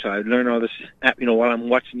 in Utah. I learned all this, while I'm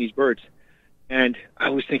watching these birds. And I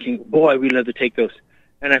was thinking, boy, we'd love to take those.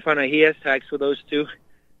 And I found out he has tags for those too.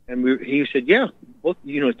 And he said, yeah, both,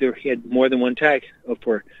 he had more than one tag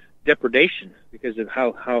for depredation because of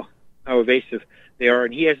how evasive they are.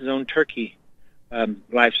 And he has his own turkey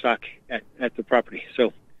livestock at the property.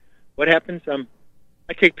 So what happens?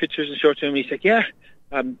 I take pictures and show it to him. He said, yeah,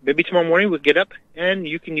 maybe tomorrow morning we'll get up and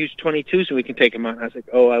you can use 22s and we can take them out. And I was like,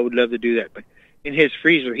 oh, I would love to do that. But in his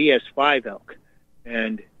freezer, he has 5 elk.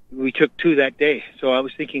 And we took 2 that day. So I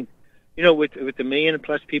was thinking, with the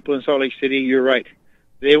million-plus people in Salt Lake City, you're right.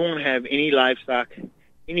 They won't have any livestock,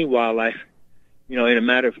 any wildlife, in a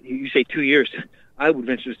matter of, you say 2 years. I would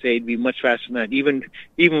venture to say it'd be much faster than that.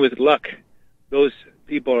 Even with luck, those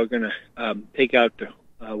people are going to take out the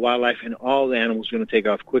wildlife, and all the animals are going to take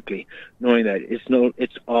off quickly, knowing that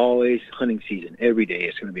it's always hunting season. Every day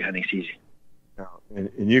it's going to be hunting season. Now,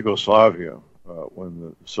 in Yugoslavia, when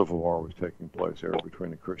the civil war was taking place there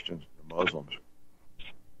between the Christians and the Muslims,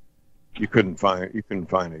 you couldn't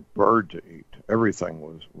find a bird to eat. Everything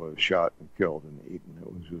was shot and killed and eaten.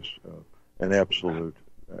 It was just an absolute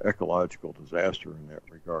ecological disaster in that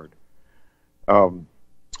regard.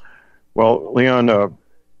 Well, Leon,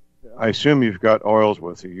 I assume you've got oils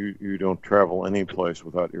with you. You don't travel any place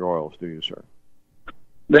without your oils, do you, sir?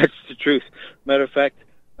 That's the truth. Matter of fact,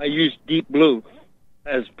 I use Deep Blue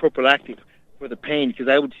as prophylactic for the pain because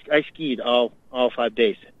I skied all 5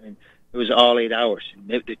 days, and it was all 8 hours.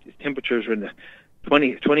 The temperatures were in the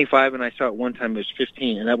 25, and I saw it one time it was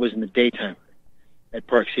 15, and that was in the daytime at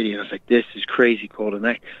Park City. And I was like, this is crazy cold.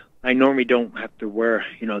 And I normally don't have to wear,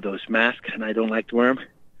 those masks, and I don't like to wear them.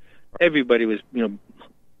 Everybody was,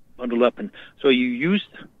 bundled up. And so I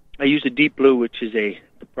used a Deep Blue, which is a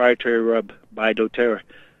proprietary rub by doTERRA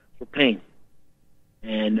for pain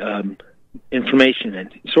and inflammation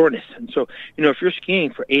and soreness. And so, if you're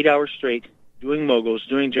skiing for 8 hours straight, doing moguls,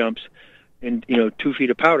 doing jumps, and, 2 feet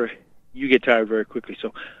of powder, you get tired very quickly.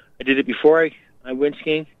 So I did it before I went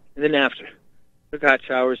skiing and then after. Took hot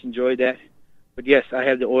showers, enjoyed that. But yes, I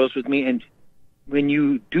have the oils with me, and when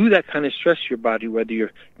you do that kind of stress your body, whether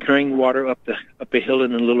you're carrying water up a hill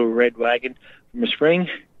in a little red wagon from a spring,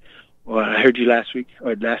 or I heard you last week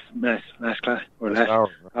or last class or last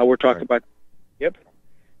hour talking about, yep.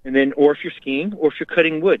 And then, or if you're skiing, or if you're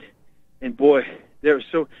cutting wood, and boy, there's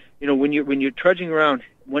so when you're trudging around,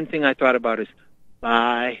 one thing I thought about is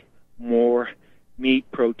buy more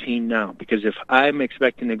meat protein now, because if I'm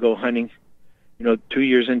expecting to go hunting, 2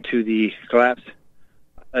 years into the collapse,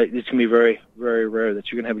 it's going to be very, very rare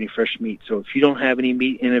that you're going to have any fresh meat. So if you don't have any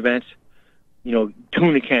meat in advance,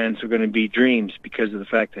 tuna cans are going to be dreams because of the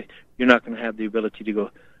fact that you're not going to have the ability to go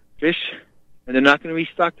fish, and they're not going to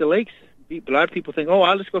restock the lakes. A lot of people think,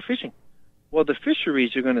 I'll just go fishing. Well, the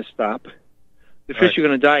fisheries are going to stop. The fish are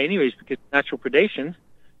going to die anyways because of natural predation.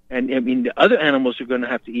 And, the other animals are going to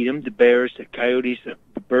have to eat them, the bears, the coyotes,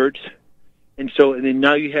 the birds. And then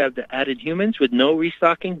now you have the added humans with no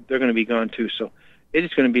restocking. They're going to be gone too. So it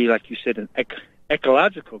is going to be, like you said, an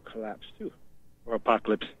ecological collapse too, or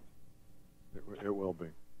apocalypse. It will be.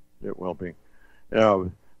 It will be.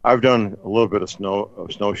 I've done a little bit of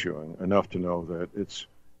snowshoeing, enough to know that it's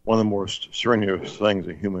one of the most strenuous things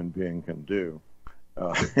a human being can do,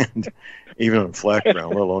 and even on flat ground,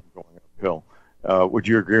 let alone going uphill. Would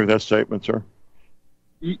you agree with that statement, sir?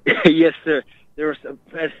 Yes, sir. There was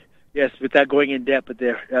yes, without going in depth, but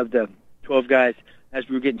of the 12 guys, as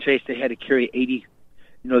we were getting chased, they had to carry 80.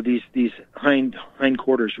 These hind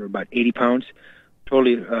quarters were about 80 pounds,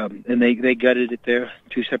 totally, and they gutted it there,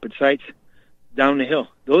 2 separate sites, down the hill.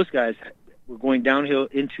 Those guys were going downhill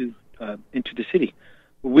into the city.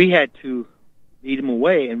 We had to lead them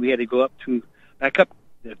away, and we had to go back up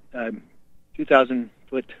the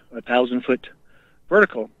 2,000-foot, 1,000-foot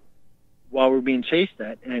vertical while we're being chased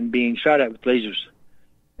at and being shot at with lasers.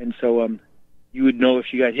 And so you would know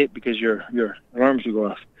if you got hit because your alarms would go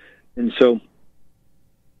off. And so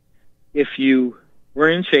if you were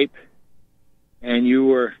in shape and you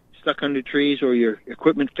were stuck under trees or your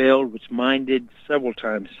equipment failed, which mine did several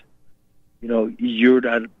times,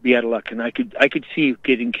 you'd be out of luck. And I could see you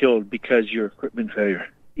getting killed because your equipment failure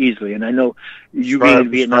easily. And I know you being in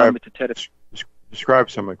Vietnam with the tetanus. Describe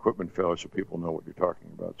some equipment failure so people know what you're talking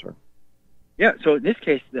about, sir. Yeah, so in this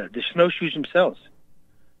case, the snowshoes themselves,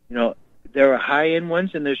 there are high-end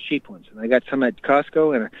ones and there's cheap ones. And I got some at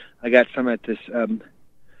Costco and I got some at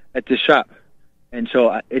this shop. And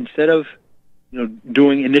so instead of,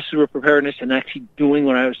 doing, and this is where preparedness and actually doing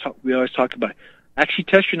what we always talk about, actually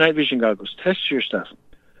test your night vision goggles, test your stuff.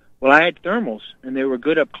 Well, I had thermals and they were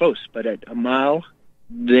good up close, but at a mile,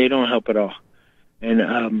 they don't help at all.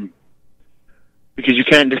 And, because you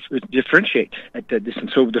can't differentiate at that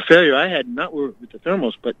distance. So the failure I had, not with the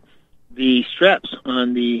thermals, but the straps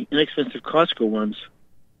on the inexpensive Costco ones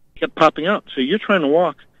kept popping out. So you're trying to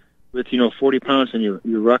walk with, 40 pounds and your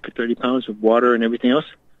ruck at 30 pounds of water and everything else,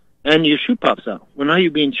 and your shoe pops out. Well, now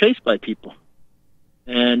you're being chased by people.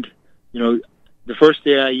 And, the first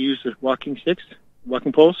day I used the walking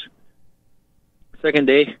poles. Second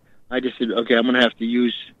day, I just said, okay, I'm going to have to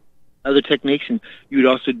use other techniques, and you would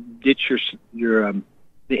also ditch your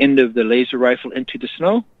the end of the laser rifle into the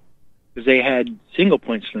snow, because they had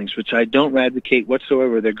single-point slings, which I don't advocate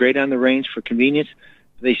whatsoever. They're great on the range for convenience.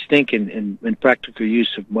 They stink in practical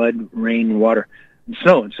use of mud, rain, water, and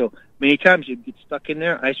snow. And so many times you'd get stuck in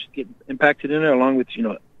there. Ice would get impacted in there along with,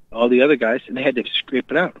 all the other guys, and they had to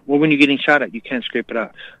scrape it out. Well, when you're getting shot at, you can't scrape it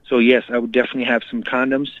out. So, yes, I would definitely have some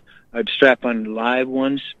condoms. I'd strap on live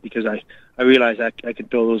ones because I realize I can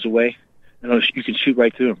throw those away. And you can shoot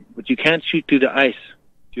right through them. But you can't shoot through the ice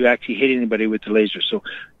to actually hit anybody with the laser. So,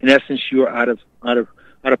 in essence, you're out of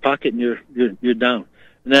pocket and you're down.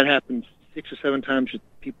 And that happens 6 or 7 times with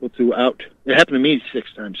people throughout. It happened to me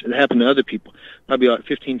 6 times. It happened to other people, probably about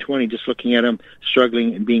 15, 20, just looking at them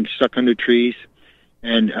struggling and being stuck under trees.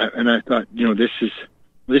 And I thought, this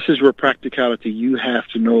is where practicality. You have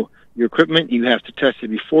to know your equipment. You have to test it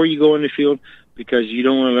before you go in the field because you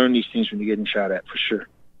don't want to learn these things when you're getting shot at, for sure.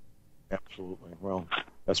 Absolutely. Well,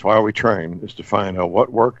 that's why we train, is to find out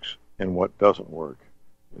what works and what doesn't work,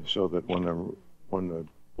 so that when the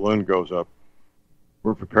balloon goes up,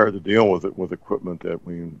 we're prepared to deal with it with equipment that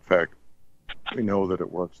we know that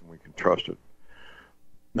it works and we can trust it.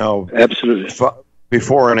 Now, absolutely.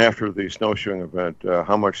 Before and after the snowshoeing event,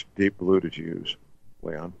 how much deep blue did you use,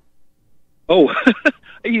 Leon? Oh,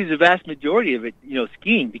 I use the vast majority of it,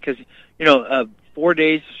 skiing, because, 4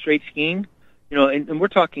 days straight skiing, and we're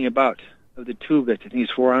talking about of the tube that I think is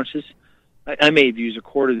 4 ounces. I may have used a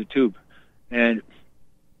quarter of the tube. And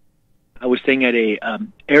I was staying at a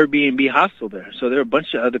Airbnb hostel there. So there were a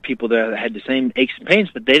bunch of other people there that had the same aches and pains,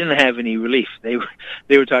 but they didn't have any relief. They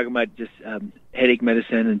were talking about just headache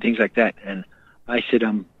medicine and things like that. And I said,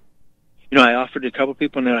 I offered a couple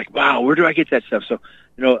people, and they're like, wow, where do I get that stuff? So,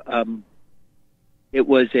 it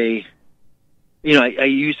was I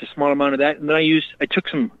used a small amount of that, and then I took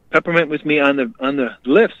some peppermint with me on the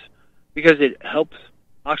lifts because it helps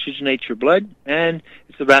oxygenate your blood, and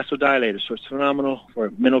it's a vasodilator, so it's phenomenal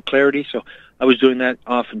for mental clarity. So I was doing that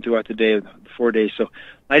often throughout the day, 4 days. So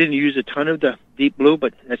I didn't use a ton of the deep blue,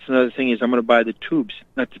 but that's another thing is I'm going to buy the tubes,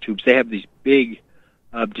 not the tubes. They have these big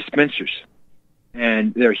dispensers,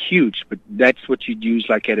 and they're huge, but that's what you'd use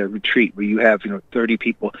like at a retreat where you have 30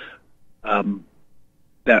 people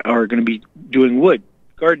that are going to be doing wood,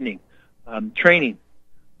 gardening, training,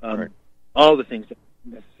 right. All the things that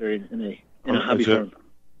are necessary in a hobby farm.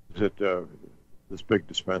 Is it this big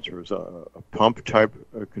dispenser is a pump type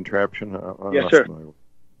contraption? Yes, sir.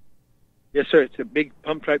 Yes, sir. It's a big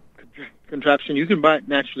pump type contraption. You can buy it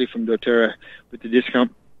naturally from doTERRA with the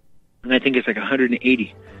discount, and I think it's like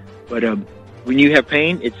 $180. But when you have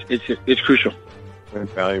pain, it's crucial. Very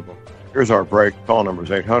valuable. Here's our break. Call number is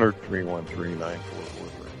 800-313-9443.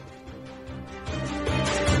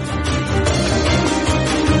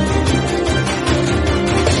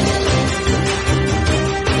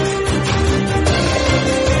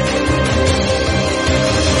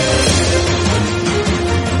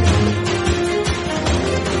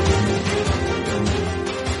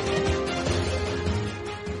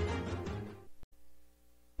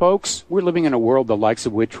 Folks, we're living in a world the likes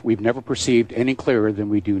of which we've never perceived any clearer than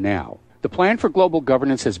we do now. The plan for global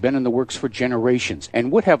governance has been in the works for generations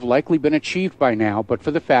and would have likely been achieved by now but for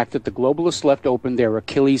the fact that the globalists left open their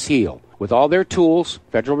Achilles heel. With all their tools,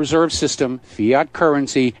 Federal Reserve System, fiat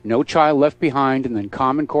currency, no child left behind, and then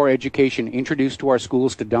Common Core education introduced to our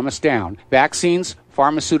schools to dumb us down, vaccines,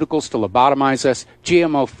 pharmaceuticals to lobotomize us,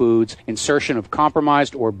 GMO foods, insertion of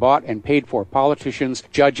compromised or bought and paid for politicians,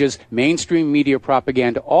 judges, mainstream media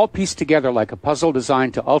propaganda, all pieced together like a puzzle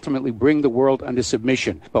designed to ultimately bring the world under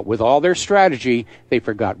submission. But with all their strategy, they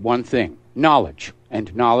forgot one thing: knowledge.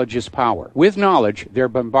 And knowledge is power. With knowledge, their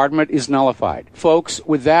bombardment is nullified. Folks,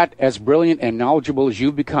 with that, as brilliant and knowledgeable as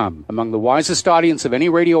you've become, among the wisest audience of any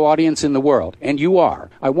radio audience in the world, and you are,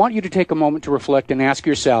 I want you to take a moment to reflect and ask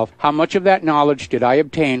yourself, how much of that knowledge did I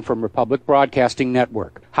obtain from Republic Broadcasting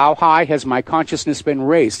Network? How high has my consciousness been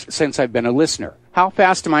raised since I've been a listener? How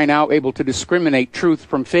fast am I now able to discriminate truth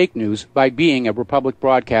from fake news by being a Republic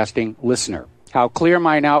Broadcasting listener? How clear am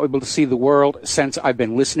I now able to see the world since I've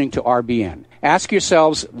been listening to RBN? Ask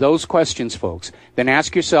yourselves those questions, folks. Then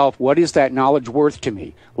ask yourself, what is that knowledge worth to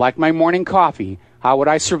me? Like my morning coffee, how would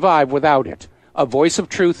I survive without it? A voice of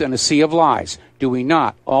truth in a sea of lies. Do we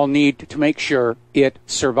not all need to make sure it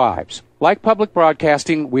survives? Like public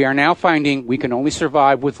broadcasting, we are now finding we can only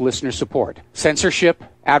survive with listener support. Censorship,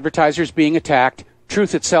 advertisers being attacked,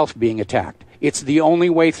 truth itself being attacked. It's the only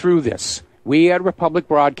way through this. We at Republic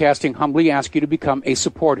Broadcasting humbly ask you to become a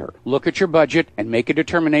supporter. Look at your budget and make a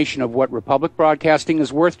determination of what Republic Broadcasting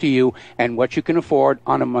is worth to you and what you can afford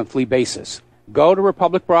on a monthly basis. Go to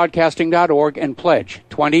republicbroadcasting.org and pledge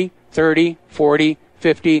 $20, $30, $40,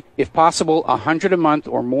 $50, if possible, $100 a month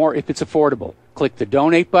or more if it's affordable. Click the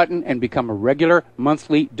donate button and become a regular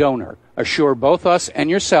monthly donor. Assure both us and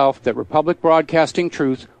yourself that Republic Broadcasting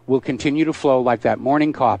truth will continue to flow like that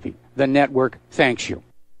morning coffee. The network thanks you.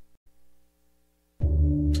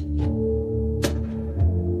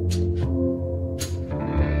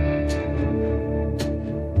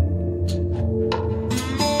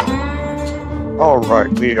 All right,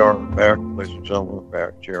 we are back, ladies and gentlemen,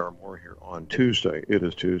 back. J.R. Moore here on Tuesday. It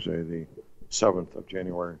is Tuesday, the 7th of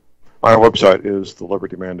January. My website is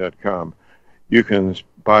thelibertyman.com. You can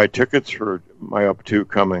buy tickets for my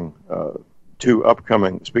two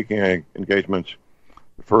upcoming speaking engagements.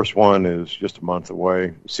 The first one is just a month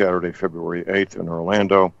away, Saturday, February 8th in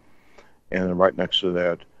Orlando. And right next to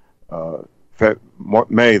that,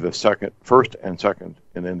 May the 1st and 2nd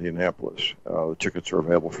in Indianapolis. The tickets are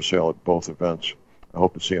available for sale at both events. I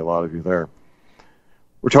hope to see a lot of you there.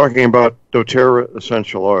 We're talking about doTERRA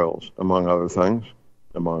essential oils, among other things,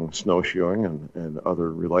 among snowshoeing and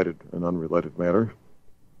other related and unrelated matters.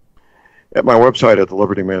 At my website at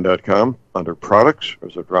thelibertyman.com, under products,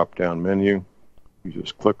 there's a drop-down menu. You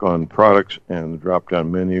just click on products and the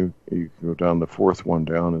drop-down menu. You can go down, the fourth one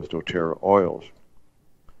down is doTERRA oils.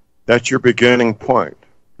 That's your beginning point.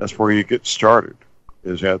 That's where you get started,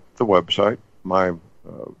 is at the website, my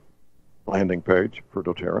landing page for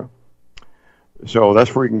doTERRA. So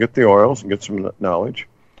that's where you can get the oils and get some knowledge.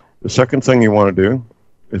 The second thing you want to do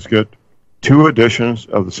is get 2 editions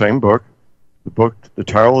of the same book. The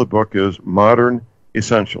title of the book is Modern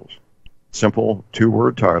Essentials. Simple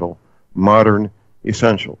 2-word title, Modern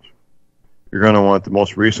Essentials. You're going to want the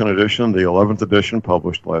most recent edition, the 11th edition,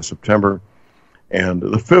 published last September, and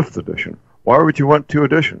the 5th edition. Why would you want 2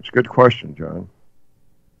 editions? Good question, John.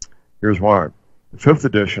 Here's why. The 5th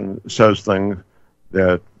edition says things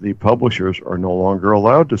that the publishers are no longer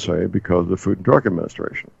allowed to say because of the Food and Drug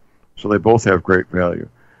Administration. So they both have great value.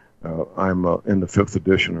 I'm in the 5th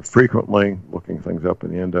edition frequently, looking things up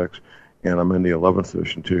in the index, and I'm in the 11th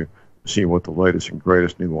edition to see what the latest and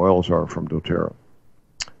greatest new oils are from doTERRA.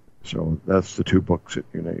 So that's the 2 books that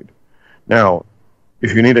you need. Now,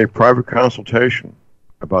 if you need a private consultation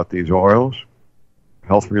about these oils,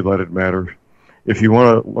 health-related matters, if you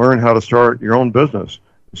want to learn how to start your own business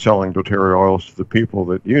selling doTERRA oils to the people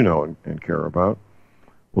that you know and care about,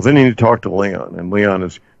 well, then you need to talk to Leon. And Leon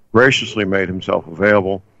has graciously made himself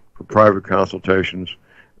available for private consultations.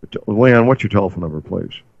 Leon, what's your telephone number,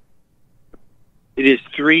 please? It is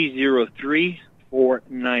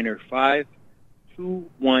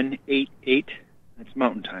 303-495-2188. That's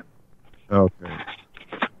Mountain Time. Okay.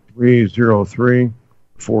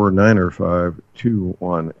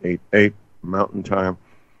 303-495-2188, Mountain Time.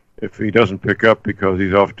 If he doesn't pick up because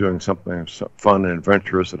he's off doing something fun and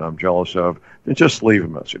adventurous that I'm jealous of, then just leave a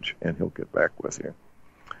message and he'll get back with you.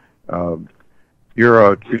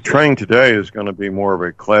 Your training today is going to be more of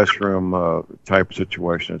a classroom type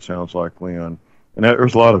situation, it sounds like, Leon. And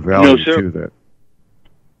there's a lot of value to that.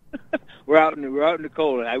 We're out in the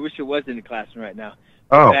cold. I wish it was in the classroom right now.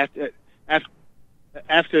 Oh.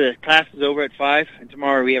 After the class is over at 5, and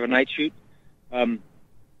tomorrow we have a night shoot, I'm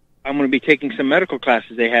going to be taking some medical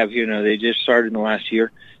classes they have here now. They just started in the last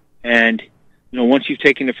year. And, once you've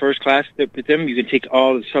taken the first class with them, you can take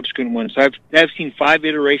all the subsequent ones. So I've seen 5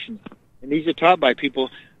 iterations. And these are taught by people.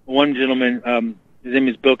 One gentleman, his name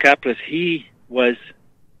is Bill Kaplis. He was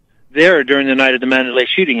there during the night of the Mandalay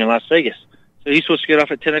shooting in Las Vegas. So he's supposed to get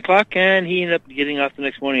off at 10 o'clock, and he ended up getting off the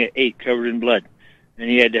next morning at 8, covered in blood.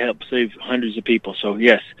 And he had to help save hundreds of people. So,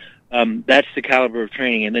 yes, that's the caliber of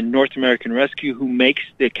training. And then North American Rescue, who makes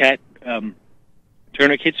the cat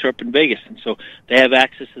tourniquets, are up in Vegas. And so they have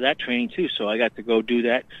access to that training, too. So I got to go do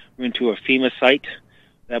that. We went to a FEMA site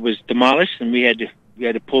that was demolished, and we had to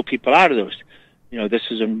pull people out of those. This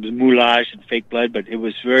is a moulage and fake blood, but it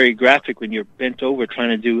was very graphic when you're bent over trying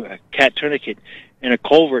to do a cat tourniquet in a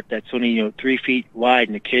culvert that's only 3 feet wide,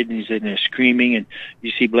 and the kid he's in there screaming, and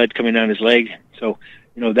you see blood coming down his leg. So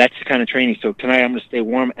that's the kind of training. So tonight I'm going to stay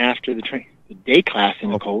warm after the day class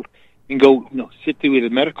in the cold, and go sit through the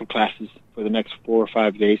medical classes for the next 4 or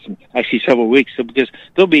 5 days, and actually several weeks. So because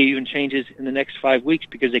there'll be even changes in the next 5 weeks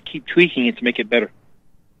because they keep tweaking it to make it better.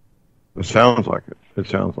 It sounds like it.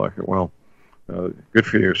 Well, good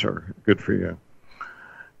for you, sir. Good for you.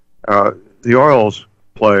 The oils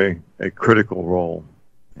play a critical role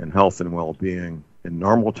in health and well-being in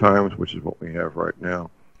normal times, which is what we have right now.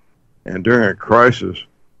 And during a crisis,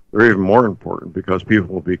 they're even more important because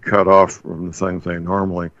people will be cut off from the things they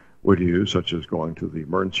normally would use, such as going to the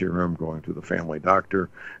emergency room, going to the family doctor,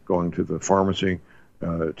 going to the pharmacy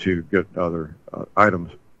to get other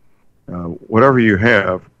items. Whatever you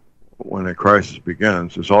have when a crisis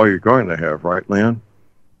begins is all you're going to have, right, Leon?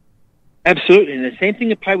 Absolutely, and the same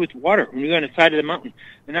thing applied with water when you're on the side of the mountain.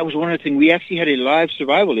 And that was one of the things, we actually had a live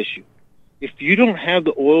survival issue. If you don't have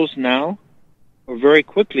the oils now or very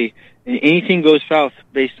quickly, and anything goes south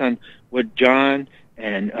based on what John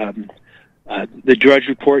and the Drudge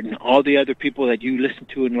Report and all the other people that you listen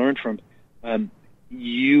to and learn from,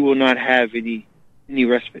 you will not have any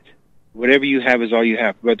respite. Whatever you have is all you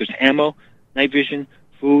have, whether it's ammo, night vision,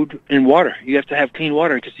 food, and water. You have to have clean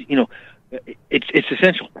water because, it's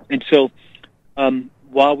essential. And so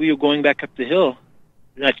while we were going back up the hill,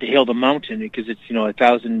 not the hill, the mountain, because it's,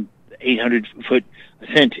 1,800-foot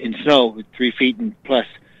ascent in snow with 3 feet and plus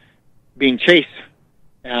being chased,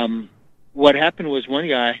 what happened was one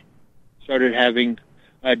guy started having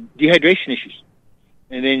dehydration issues.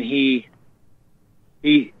 And then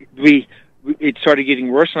it started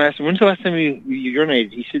getting worse. And I asked him, when's the last time you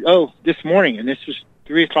urinated? He said, this morning. And this was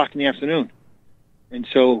 3 o'clock in the afternoon. And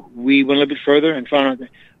so we went a little bit further and found out that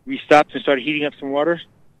we stopped and started heating up some water.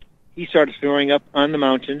 He started throwing up on the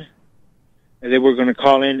mountain. And they were going to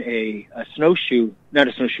call in a snowshoe, not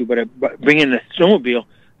a snowshoe, but bring in a snowmobile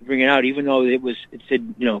to bring it out, even though it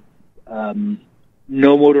said, no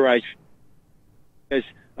motorized, because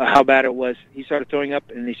how bad it was. He started throwing up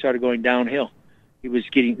and he started going downhill. He was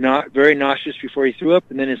getting very nauseous before he threw up,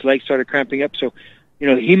 and then his legs started cramping up. So,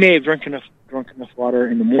 he may have drunk enough water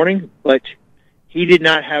in the morning, but he did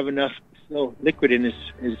not have enough liquid in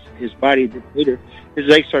his body later. His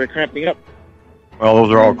legs started cramping up. Well,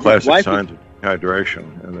 those are all classic signs of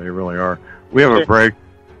dehydration, and they really are. We have a break.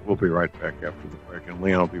 We'll be right back after the break, and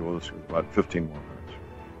Leon will be with us in about 15 more minutes.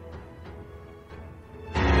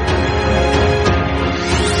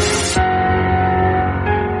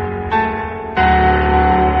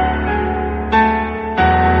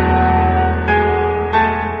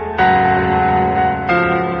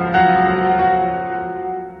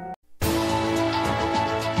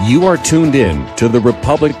 You are tuned in to the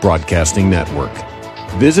Republic Broadcasting Network.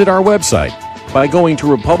 Visit our website by going to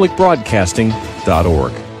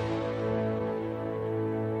republicbroadcasting.org.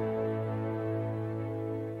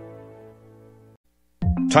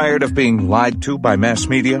 Tired of being lied to by mass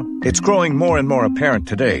media? It's growing more and more apparent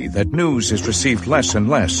today that news is received less and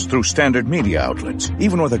less through standard media outlets.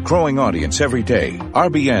 Even with a growing audience every day,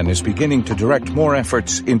 RBN is beginning to direct more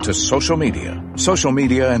efforts into social media. Social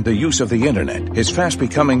media and the use of the internet is fast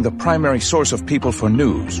becoming the primary source of people for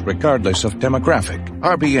news, regardless of demographic.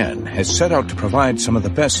 RBN has set out to provide some of the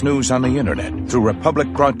best news on the internet through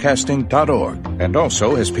republicbroadcasting.org, and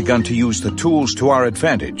also has begun to use the tools to our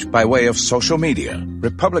advantage by way of social media.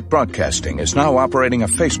 Republic Broadcasting is now operating a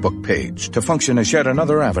Facebook page to function as yet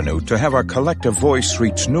another avenue to have our collective voice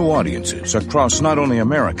reach new audiences across not only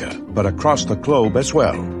America, but across the globe as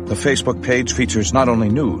well. The Facebook page features not only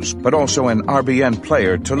news, but also an RBN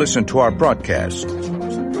player to listen to our broadcast.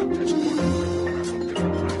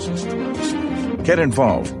 Get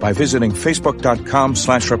involved by visiting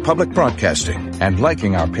facebook.com/Republic Broadcasting and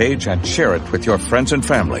liking our page and share it with your friends and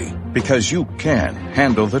family, because you can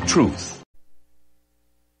handle the truth.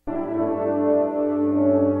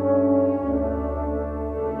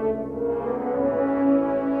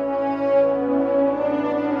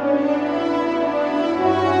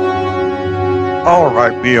 All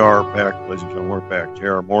right, we are back, ladies and gentlemen. We're back.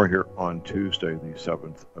 J.R. Moore here on Tuesday, the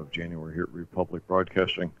 7th of January here at Republic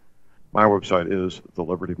Broadcasting. My website is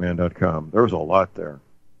thelibertyman.com. There's a lot there.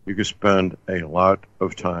 You can spend a lot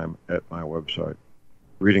of time at my website,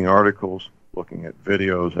 reading articles, looking at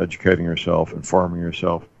videos, educating yourself, informing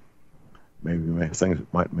yourself, maybe things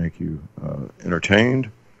that might make you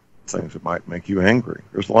entertained, things that might make you angry.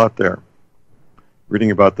 There's a lot there.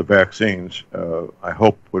 Reading about the vaccines, I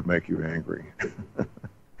hope would make you angry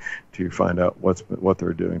to find out what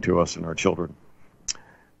they're doing to us and our children.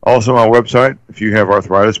 Also, on our website, if you have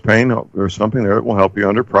arthritis pain, there's something there that will help you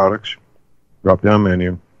under products. Drop-down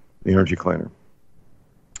menu, the Energy Cleaner.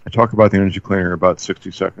 I talk about the Energy Cleaner about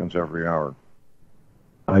 60 seconds every hour.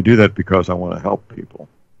 I do that because I want to help people.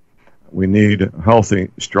 We need healthy,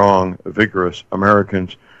 strong, vigorous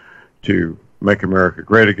Americans to make America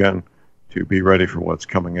great again, to be ready for what's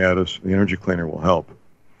coming at us. The Energy Cleaner will help.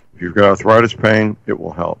 If you've got arthritis pain, it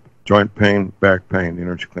will help. Joint pain, back pain, the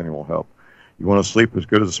Energy Cleaner will help. You want to sleep as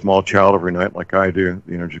good as a small child every night like I do,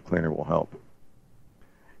 the Energy Cleaner will help.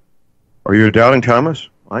 Are you a doubting Thomas?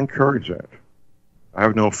 I encourage that. I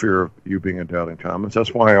have no fear of you being a doubting Thomas.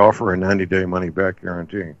 That's why I offer a 90-day money-back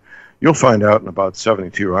guarantee. You'll find out in about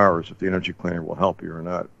 72 hours if the Energy Cleaner will help you or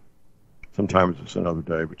not. Sometimes it's another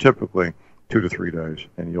day, but typically 2 to 3 days,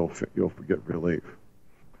 and you'll get relief.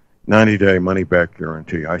 90-day money-back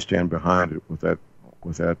guarantee. I stand behind it with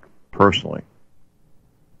that personally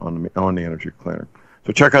on the Energy Cleaner.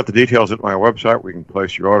 So check out the details at my website where you can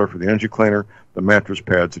place your order for the energy cleaner, the mattress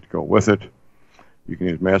pads that go with it. You can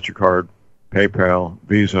use MasterCard, PayPal,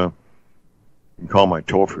 Visa. You can call my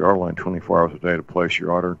toll-free order line 24 hours a day to place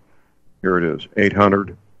your order. Here it is,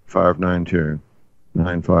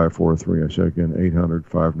 800-592-9543. I say again,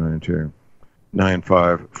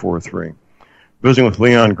 800-592-9543. Visiting with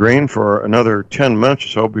Leon Green for another 10 minutes or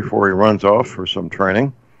so before he runs off for some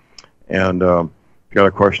training. And if you got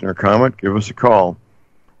a question or comment, give us a call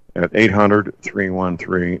at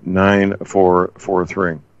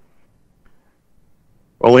 800-313-9443.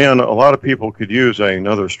 Well, Leon, a lot of people could use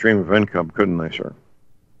another stream of income, couldn't they, sir?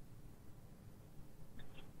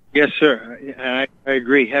 Yes, sir. I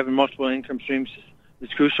agree. Having multiple income streams is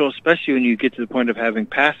crucial, especially when you get to the point of having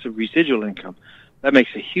passive residual income. That means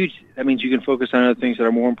you can focus on other things that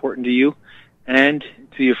are more important to you and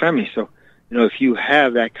to your family. So, if you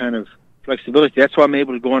have that kind of flexibility, that's why I'm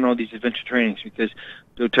able to go on all these adventure trainings, because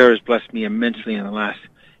doTERRA has blessed me immensely in the last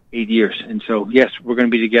 8 years. And so, yes, we're going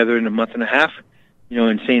to be together in a month and a half,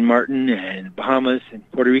 in St. Martin and Bahamas and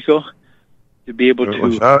Puerto Rico, to be able to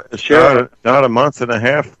share. It's not a month and a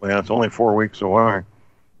half, Leon. It's only 4 weeks away.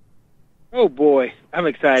 Oh, boy. I'm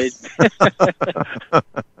excited.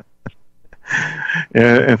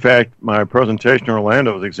 In fact, my presentation in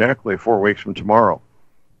Orlando is exactly 4 weeks from tomorrow,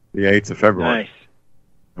 the 8th of February. Nice.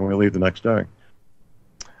 And we leave the next day.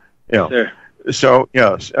 Yeah. Sure. So,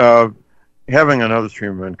 yes, having another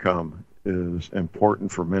stream of income is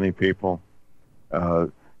important for many people.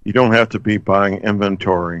 You don't have to be buying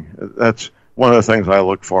inventory. That's one of the things I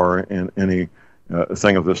look for in any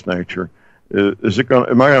thing of this nature. Am I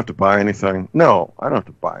going to have to buy anything? No, I don't have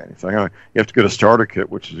to buy anything. You have to get a starter kit,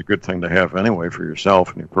 which is a good thing to have anyway for yourself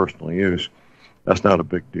and your personal use. That's not a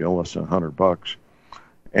big deal. Less than $100.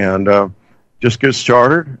 And just get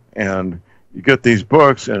started, and you get these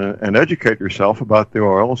books and educate yourself about the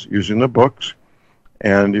oils using the books,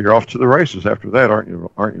 and you're off to the races after that, aren't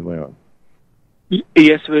you, Leon?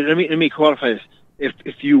 Yes, but let me qualify this.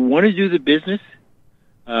 If you want to do the business,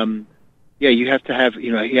 you have to have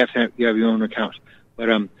you have your own account. But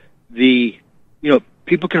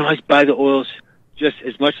people can always buy the oils just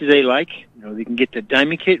as much as they like. They can get the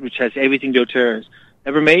Diamond Kit, which has everything doTERRA has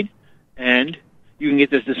ever made, and you can get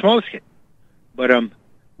the smallest kit. But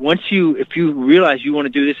if you realize you want to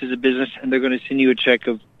do this as a business, and they're going to send you a check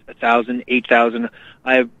of $1,000, $8,000.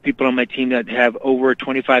 I have people on my team that have over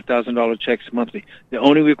 $25,000 checks monthly. The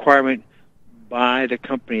only requirement by the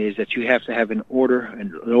company is that you have to have an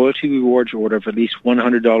loyalty rewards order of at least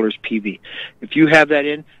 $100 PV. If you have that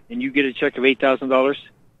in and you get a check of $8,000,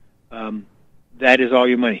 that is all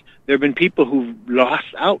your money. There have been people who've lost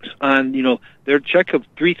out on their check of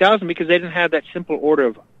 $3,000 because they didn't have that simple order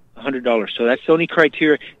of $100. So that's the only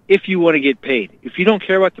criteria if you want to get paid. If you don't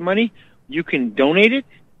care about the money, you can donate it.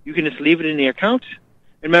 You can just leave it in the account.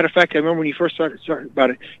 As a matter of fact, I remember when you first started about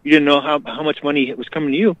it, you didn't know how much money was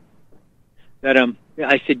coming to you. That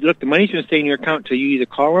I said, look, the money's going to stay in your account until you either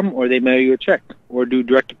call them or they mail you a check or do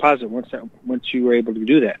direct deposit once you were able to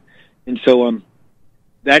do that. And so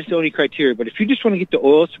that's the only criteria. But if you just want to get the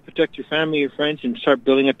oils to protect your family, your friends, and start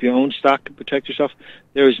building up your own stock to protect yourself,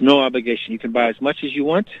 there is no obligation. You can buy as much as you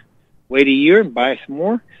want, wait a year and buy some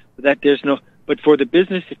more. But for the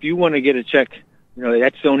business, if you want to get a check,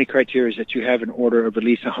 that's the only criteria is that you have an order of at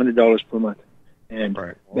least $100 per month. And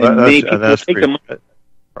right. Well, that's take the money.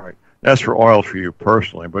 Right. That's for oil for you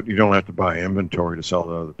personally, but you don't have to buy inventory to sell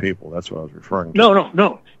to other people. That's what I was referring to.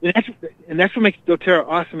 No. And that's what makes doTERRA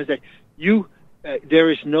awesome is that there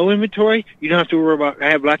is no inventory. You don't have to worry about. I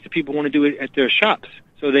have lots of people who want to do it at their shops,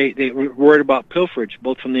 so they're worried about pilferage,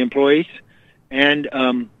 both from the employees and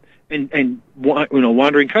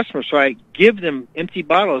wandering customers. So I give them empty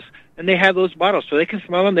bottles, and they have those bottles, so they can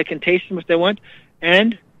smell them, they can taste them if they want,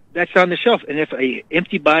 and that's on the shelf. And if a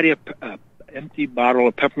empty bottle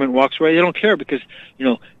of peppermint walks away, they don't care because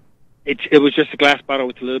it was just a glass bottle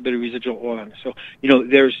with a little bit of residual oil on it. So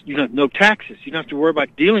there's no taxes. You don't have to worry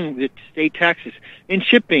about dealing with state taxes and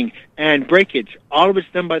shipping and breakage. All of it's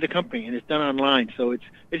done by the company, and it's done online. So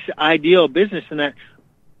it's ideal business in that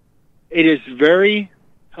it is very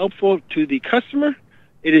helpful to the customer.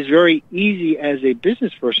 It is very easy as a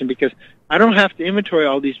business person because I don't have to inventory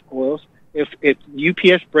all these oils. If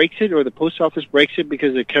UPS breaks it or the post office breaks it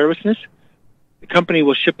because of carelessness, the company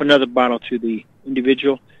will ship another bottle to the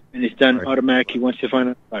individual, and it's done automatically once they find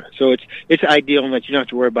out about it. So it's ideal in that you don't have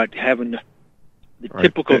to worry about having the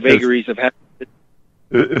typical vagaries of having it.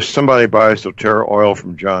 If somebody buys doTERRA oil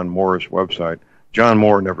from John Moore's website, John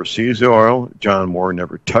Moore never sees the oil, John Moore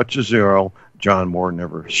never touches the oil, John Moore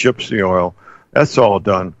never ships the oil. That's all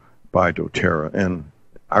done by doTERRA, and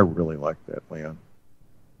I really like that, Leon.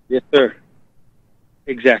 Yes, sir.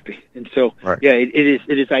 Exactly. And so, Right. yeah, it is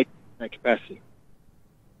that capacity.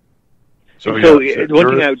 So, and so yeah, one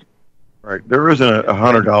thing I would... Right. There isn't a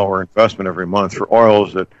 $100 investment every month for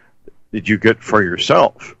oils that you get for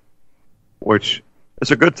yourself, which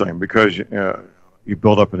is a good thing because you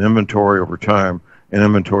build up an inventory over time, an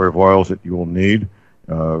inventory of oils that you will need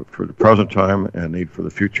for the present time and need for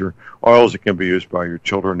the future. Oils that can be used by your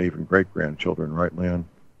children, even great-grandchildren, right, Leon?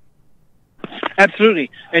 Absolutely.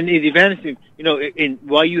 And the advantage,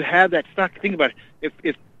 while you have that stock, think about it.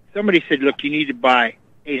 If somebody said, look, you need to buy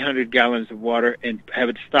 800 gallons of water and have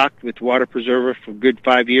it stocked with water preserver for a good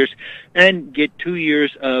 5 years and get 2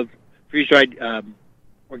 years of freeze-dried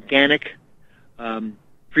organic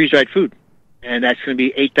freeze-dried food, and that's going to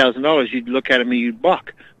be $8,000. You'd look at them and you'd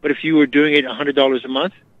balk. But if you were doing it $100 a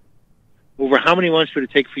month, over how many months would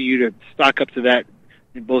it take for you to stock up to that,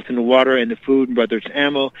 both in the water and the food, and whether it's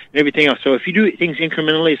ammo and everything else? So if you do things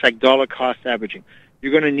incrementally, it's like dollar cost averaging.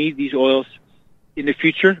 You're going to need these oils in the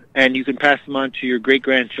future, and you can pass them on to your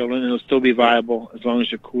great-grandchildren, and it'll still be viable as long as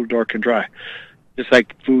they're cool, dark, and dry, just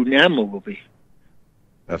like food and ammo will be.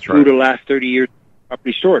 That's right. Food will last 30 years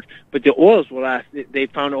properly stored, but the oils will last. They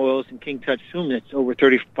found oils in King Tut's tomb that's over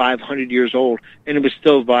 3,500 years old, and it was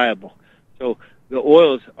still viable. So the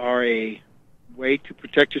oils are a way to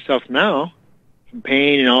protect yourself now from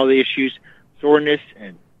pain and all the issues, soreness,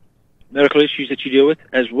 and medical issues that you deal with,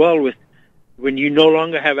 as well with when you no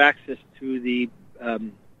longer have access to the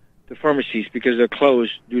pharmacies because they're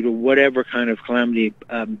closed due to whatever kind of calamity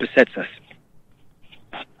besets us.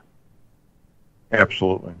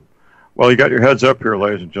 Absolutely. Well, you got your heads up here,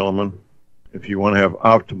 ladies and gentlemen. If you want to have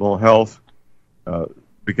optimal health,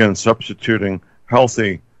 begin substituting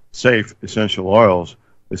healthy, safe, essential oils,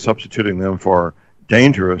 by substituting them for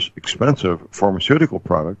dangerous, expensive pharmaceutical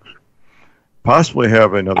products. Possibly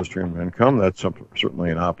have another stream of income. That's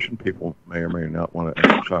certainly an option. People may or may not want to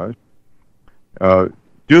exercise.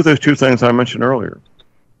 Do those two things I mentioned earlier.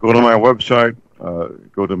 Go to my website.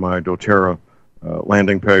 Go to my doTERRA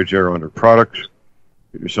landing page there under products.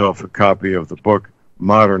 Get yourself a copy of the book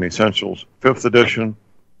Modern Essentials 5th edition,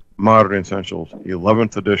 Modern Essentials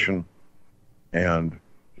 11th edition. And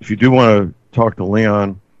if you do want to talk to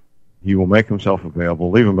Leon, he will make himself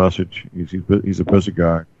available. Leave a message. He's a busy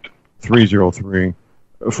guy.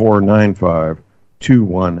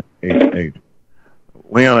 303-495-2188.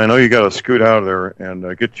 Leon, I know you got to scoot out of there and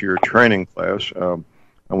get to your training class. I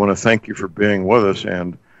want to thank you for being with us,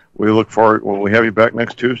 and we look forward. Will we have you back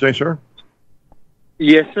next Tuesday, sir?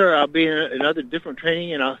 Yes, sir. I'll be in another different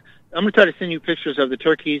training, and I'm going to try to send you pictures of the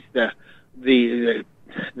turkeys, the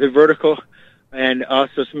vertical, and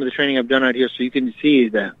also some of the training I've done out here, so you can see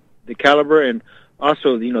the caliber and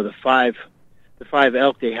also the five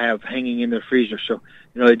elk they have hanging in their freezer. So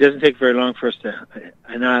it doesn't take very long for us to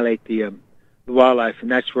annihilate the wildlife, and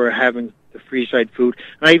that's where having the freeze-dried food.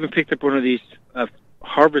 And I even picked up one of these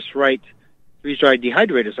Harvest Right freeze-dried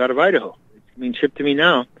dehydrators out of Idaho. It's being shipped to me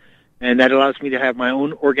now, and that allows me to have my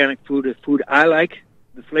own organic food, the food I like,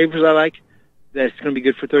 the flavors I like, that's going to be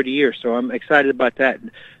good for 30 years. So I'm excited about that.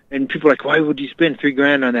 And people are like, why would you spend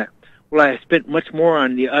 $3,000 on that? Well, I spent much more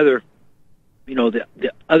on the other, the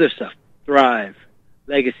other stuff, Thrive,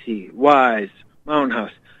 Legacy, Wise, Mountain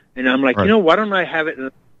House. And I'm like, right. Why don't I have it?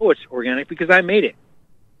 Oh, it's organic because I made it.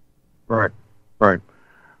 Right.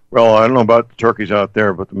 Well, I don't know about the turkeys out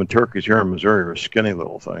there, but the turkeys here in Missouri are skinny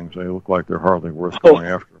little things. They look like they're hardly worth going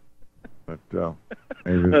after. But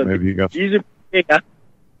maybe you got. These are big, huh?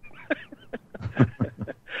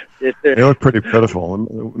 Yes, they look pretty pitiful.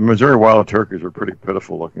 Missouri wild turkeys are pretty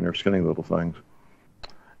pitiful looking. They're skinny little things.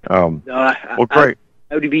 Well, great.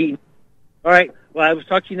 I would be eaten. All right. Well, I will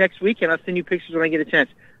talk to you next week, and I'll send you pictures when I get a chance.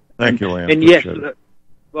 Thank you, Leon. And yes,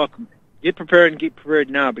 welcome. Get prepared and get prepared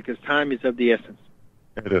now because time is of the essence.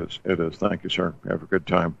 It is. Thank you, sir. Have a good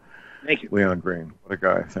time. Thank you. Leon Green. What a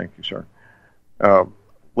guy. Thank you, sir.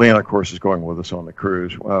 Leon, of course, is going with us on the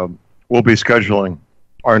cruise. We'll be scheduling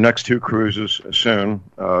our next two cruises soon,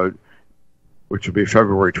 which will be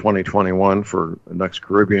February 2021 for the next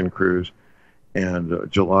Caribbean cruise and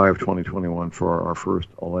July of 2021 for our first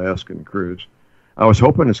Alaskan cruise. I was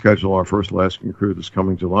hoping to schedule our first Alaskan cruise this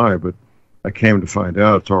coming July, but I came to find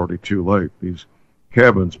out it's already too late. These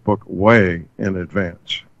cabins book way in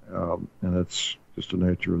advance, and it's just the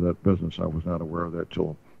nature of that business. I was not aware of that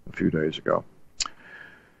till a few days ago.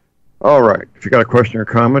 All right. If you got a question or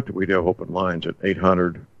comment, we do have open lines at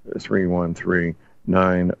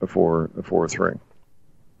 800-313-9443.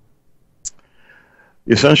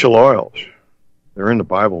 The essential oils, they're in the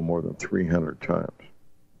Bible more than 300 times.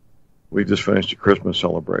 We just finished a Christmas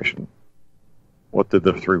celebration. What did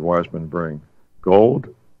the three wise men bring? Gold,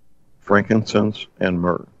 frankincense, and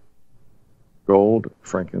myrrh. Gold,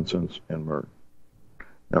 frankincense, and myrrh.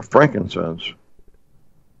 Now, frankincense,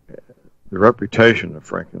 the reputation of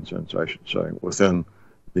frankincense, I should say, within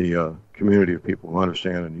the community of people who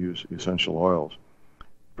understand and use essential oils,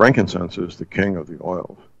 frankincense is the king of the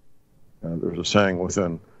oils. There's a saying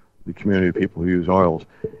within the community of people who use oils,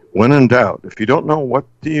 when in doubt, if you don't know what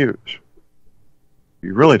to use,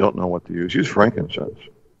 you really don't know what to use frankincense.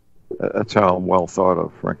 That's how well thought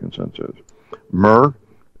of frankincense is. Myrrh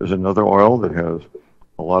is another oil that has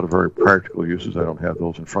a lot of very practical uses. I don't have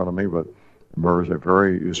those in front of me, but myrrh is a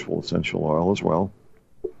very useful essential oil as well.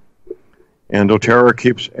 And doTERRA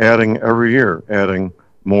keeps adding every year, adding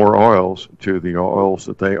more oils to the oils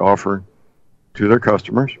that they offer to their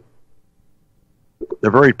customers.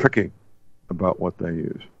 They're very picky about what they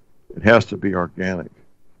use. It has to be organic.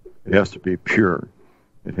 It has to be pure.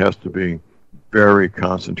 It has to be very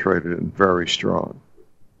concentrated and very strong,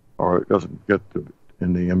 or it doesn't get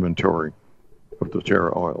in the inventory of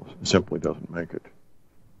doTERRA oils. It simply doesn't make it.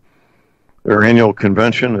 Their annual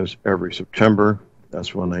convention is every September.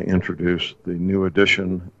 That's when they introduce the new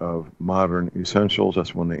edition of Modern Essentials.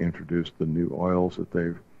 That's when they introduce the new oils that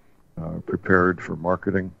they've prepared for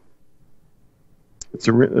marketing. It's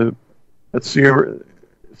a real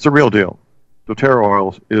deal. doTERRA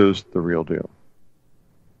oils is the real deal.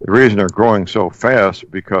 The reason they're growing so fast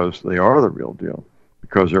because they are the real deal,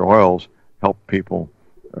 because their oils help people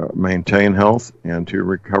maintain health and to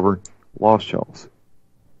recover lost health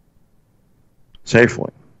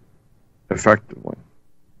safely, effectively.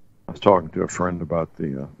 I was talking to a friend about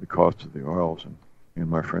the cost of the oils, and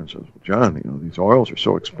my friend says, well, John, these oils are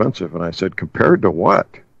so expensive. And I said, compared to what?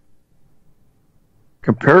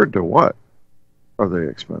 Compared to what are they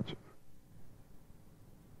expensive?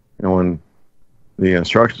 When the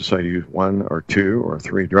instructions say to use 1 or 2 or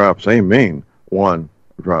 3 drops, they mean 1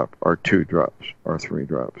 drop or 2 drops or 3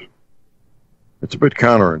 drops. It's a bit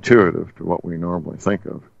counterintuitive to what we normally think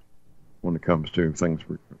of when it comes to things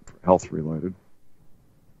health related.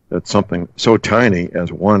 That something so tiny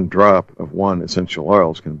as 1 drop of one essential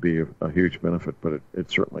oils can be a huge benefit, but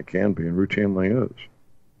it certainly can be and routinely is.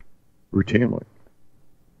 Routinely.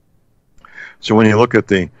 So when you look at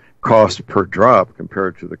the cost per drop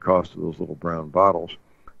compared to the cost of those little brown bottles,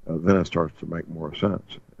 then it starts to make more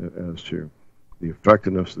sense as to the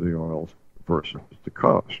effectiveness of the oils versus the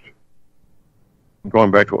cost.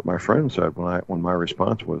 Going back to what my friend said, when my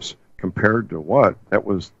response was compared to what, that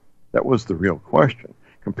was the real question.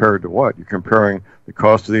 Compared to what? You're comparing the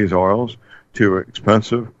cost of these oils to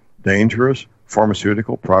expensive, dangerous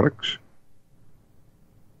pharmaceutical products?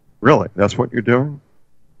 Really? That's what you're doing?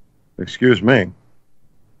 Excuse me,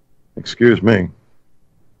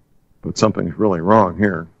 but something's really wrong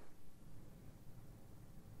here.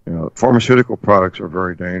 Pharmaceutical products are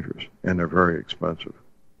very dangerous, and they're very expensive,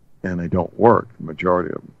 and they don't work, the majority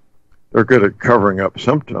of them. They're good at covering up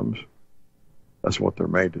symptoms. That's what they're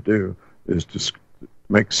made to do, is to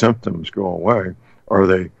make symptoms go away. Are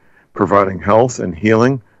they providing health and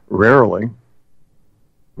healing? Rarely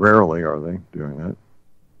are they doing that.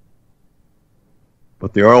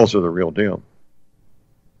 But the oils are the real deal.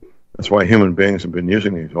 That's why human beings have been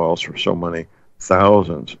using these oils for so many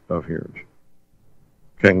thousands of years.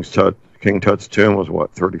 King Tut's tomb was,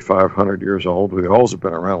 3,500 years old? The oils have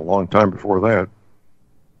been around a long time before that.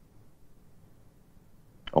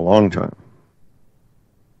 A long time.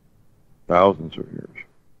 Thousands of years.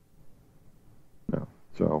 No.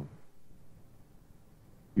 So,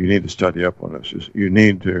 you need to study up on this. You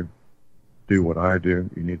need to do what I do.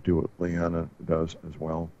 You need to do what Leanna does as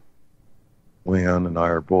well. Leon and I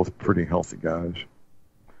are both pretty healthy guys.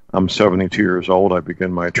 I'm 72 years old. I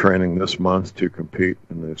begin my training this month to compete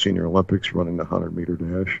in the Senior Olympics running the 100-meter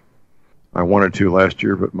dash. I wanted to last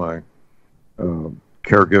year, but my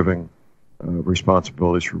caregiving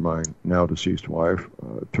responsibilities for my now-deceased wife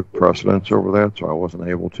took precedence over that, so I wasn't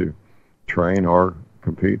able to train or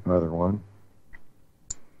compete, either one.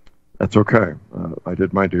 That's okay. I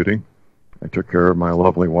did my duty. I took care of my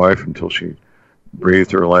lovely wife until she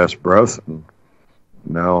breathed her last breath, and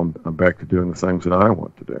now I'm back to doing the things that I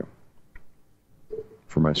want to do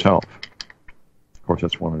for myself. Of course,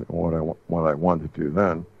 that's what I wanted to do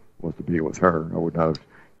then, was to be with her. I would not have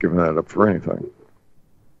given that up for anything.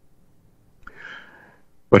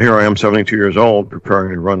 But here I am, 72 years old,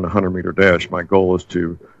 preparing to run the 100-meter dash. My goal is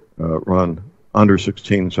to run under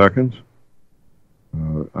 16 seconds.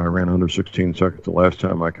 I ran under 16 seconds the last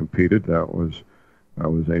time I competed. I was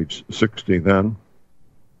age 60 then.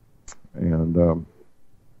 And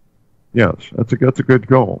yes, that's a good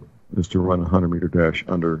goal, is to run a 100-meter dash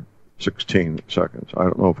under 16 seconds. I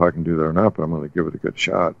don't know if I can do that or not, but I'm going to give it a good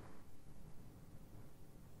shot.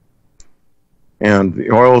 And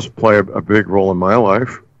the oils play a big role in my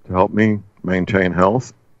life to help me maintain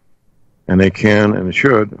health. And they can and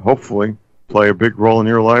should, hopefully, play a big role in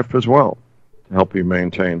your life as well to help you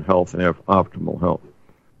maintain health and have optimal health.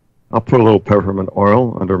 I'll put a little peppermint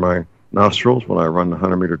oil under my nostrils when I run the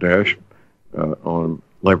 100-meter dash on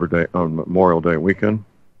Labor Day, on Memorial Day weekend.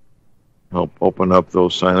 Help open up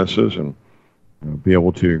those sinuses and be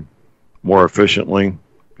able to more efficiently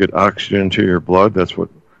get oxygen to your blood. That's what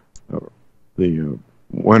the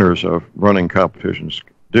winners of running competitions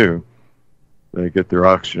do. They get their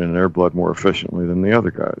oxygen in their blood more efficiently than the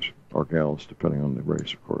other guys, or gals, depending on the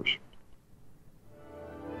race, of course.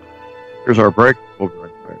 Here's our break. We'll be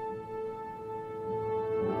right back.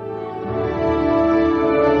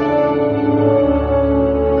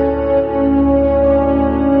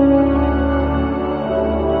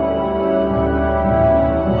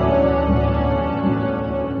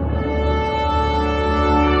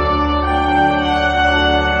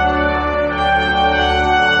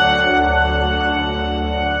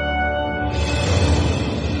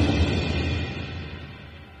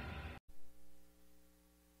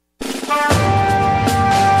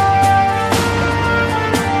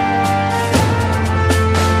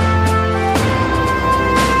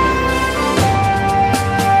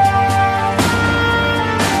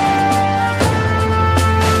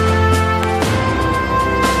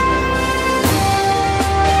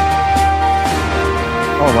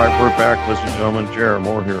 We're back, ladies and gentlemen. Jared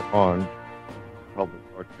Moore here on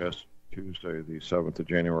Public Broadcast Tuesday, the 7th of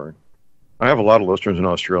January. I have a lot of listeners in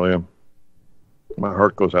Australia. My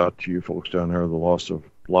heart goes out to you folks down there, the loss of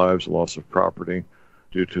lives, the loss of property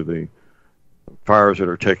due to the fires that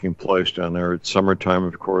are taking place down there. It's summertime,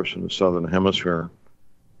 of course, in the southern hemisphere,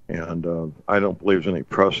 and I don't believe there's any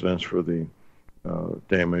precedence for the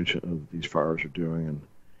damage these fires are doing,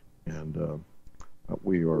 and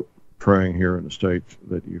we are praying here in the States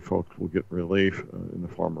that you folks will get relief in the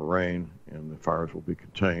form of rain and the fires will be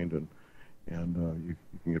contained and you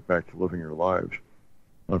can get back to living your lives.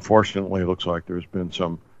 Unfortunately, it looks like there's been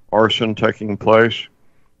some arson taking place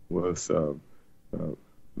with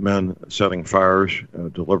men setting fires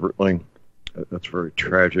deliberately. That's very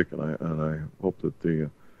tragic, and I hope that the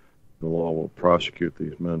law will prosecute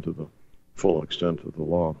these men to the full extent of the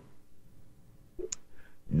law.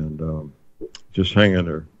 And just hang in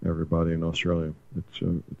there, everybody in Australia.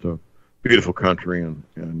 It's a beautiful country, and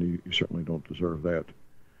you certainly don't deserve that.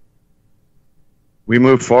 We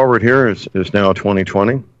move forward here. It's now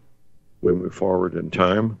 2020. We move forward in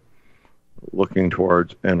time, looking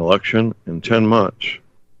towards an election in 10 months.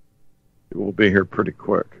 It will be here pretty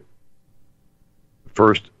quick.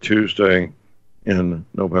 First Tuesday in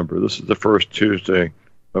November. This is the first Tuesday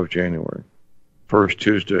of January. First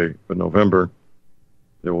Tuesday of November,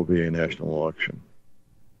 there will be a national election.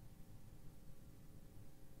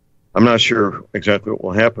 I'm not sure exactly what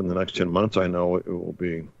will happen in the next 10 months. I know it will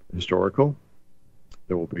be historical.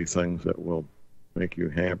 There will be things that will make you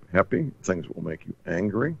happy, things that will make you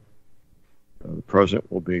angry. The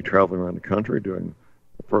president will be traveling around the country doing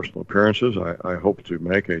personal appearances. I hope to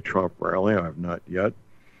make a Trump rally. I have not yet.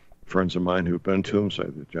 Friends of mine who've been to them say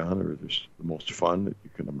that, John, they're just the most fun that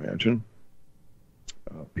you can imagine.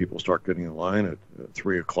 People start getting in line at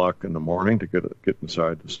 3 o'clock in the morning to get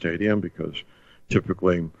inside the stadium because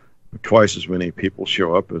typically twice as many people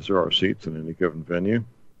show up as there are seats in any given venue.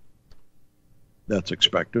 That's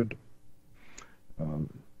expected. And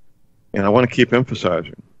I want to keep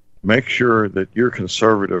emphasizing, make sure that your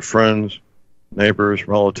conservative friends, neighbors,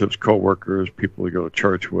 relatives, co-workers, people you go to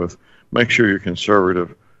church with, make sure your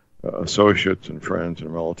conservative associates and friends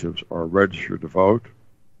and relatives are registered to vote.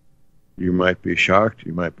 You might be shocked,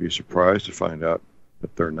 you might be surprised to find out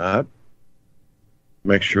that they're not.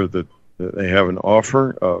 Make sure that they have an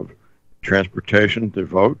offer of transportation to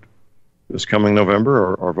vote this coming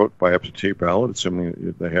November or vote by absentee ballot,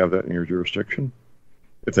 assuming they have that in your jurisdiction.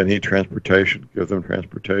 If they need transportation, give them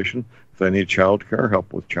transportation. If they need child care,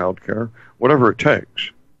 help with child care, whatever it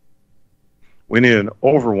takes. We need an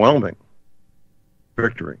overwhelming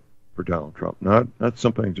victory for Donald Trump, not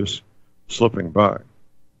something just slipping by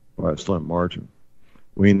a slim margin.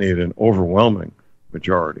 We need an overwhelming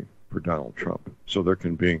majority for Donald Trump, so there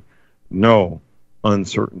can be no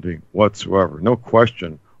uncertainty whatsoever, no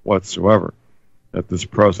question whatsoever that this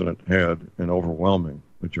president had an overwhelming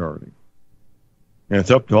majority. And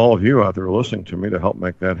it's up to all of you out there listening to me to help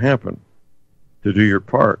make that happen, to do your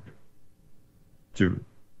part, to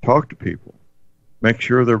talk to people, make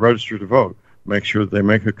sure they're registered to vote, make sure they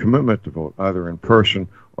make a commitment to vote, either in person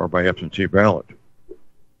or by absentee ballot.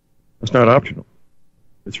 It's not optional.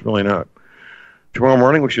 It's really not. Tomorrow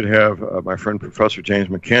morning, we should have my friend Professor James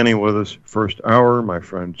McCanney with us, first hour. My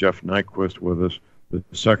friend Jeff Nyquist with us, the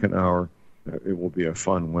second hour. It will be a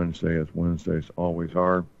fun Wednesday, as Wednesdays always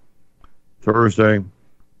are. Thursday,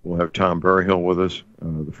 we'll have Tom Berryhill with us,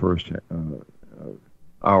 the first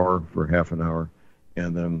hour for half an hour.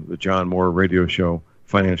 And then the John Moore Radio Show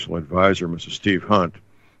financial advisor, Mr. Steve Hunt,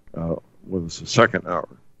 with us the second hour.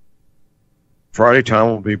 Friday, Tom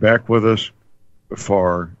will be back with us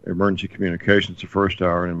for emergency communications the first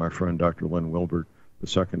hour, and my friend Dr. Lynn Wilbert the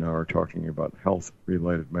second hour, talking about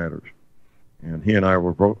health-related matters. And he and I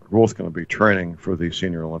were both going to be training for the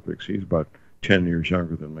Senior Olympics. He's about 10 years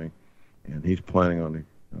younger than me, and he's planning on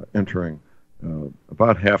entering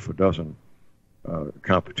about half a dozen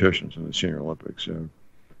competitions in the Senior Olympics.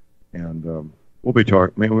 We'll be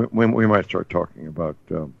talking. We might start talking about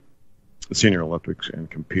the Senior Olympics and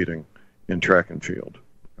competing in track and field.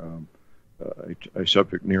 A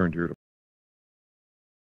subject near and dear to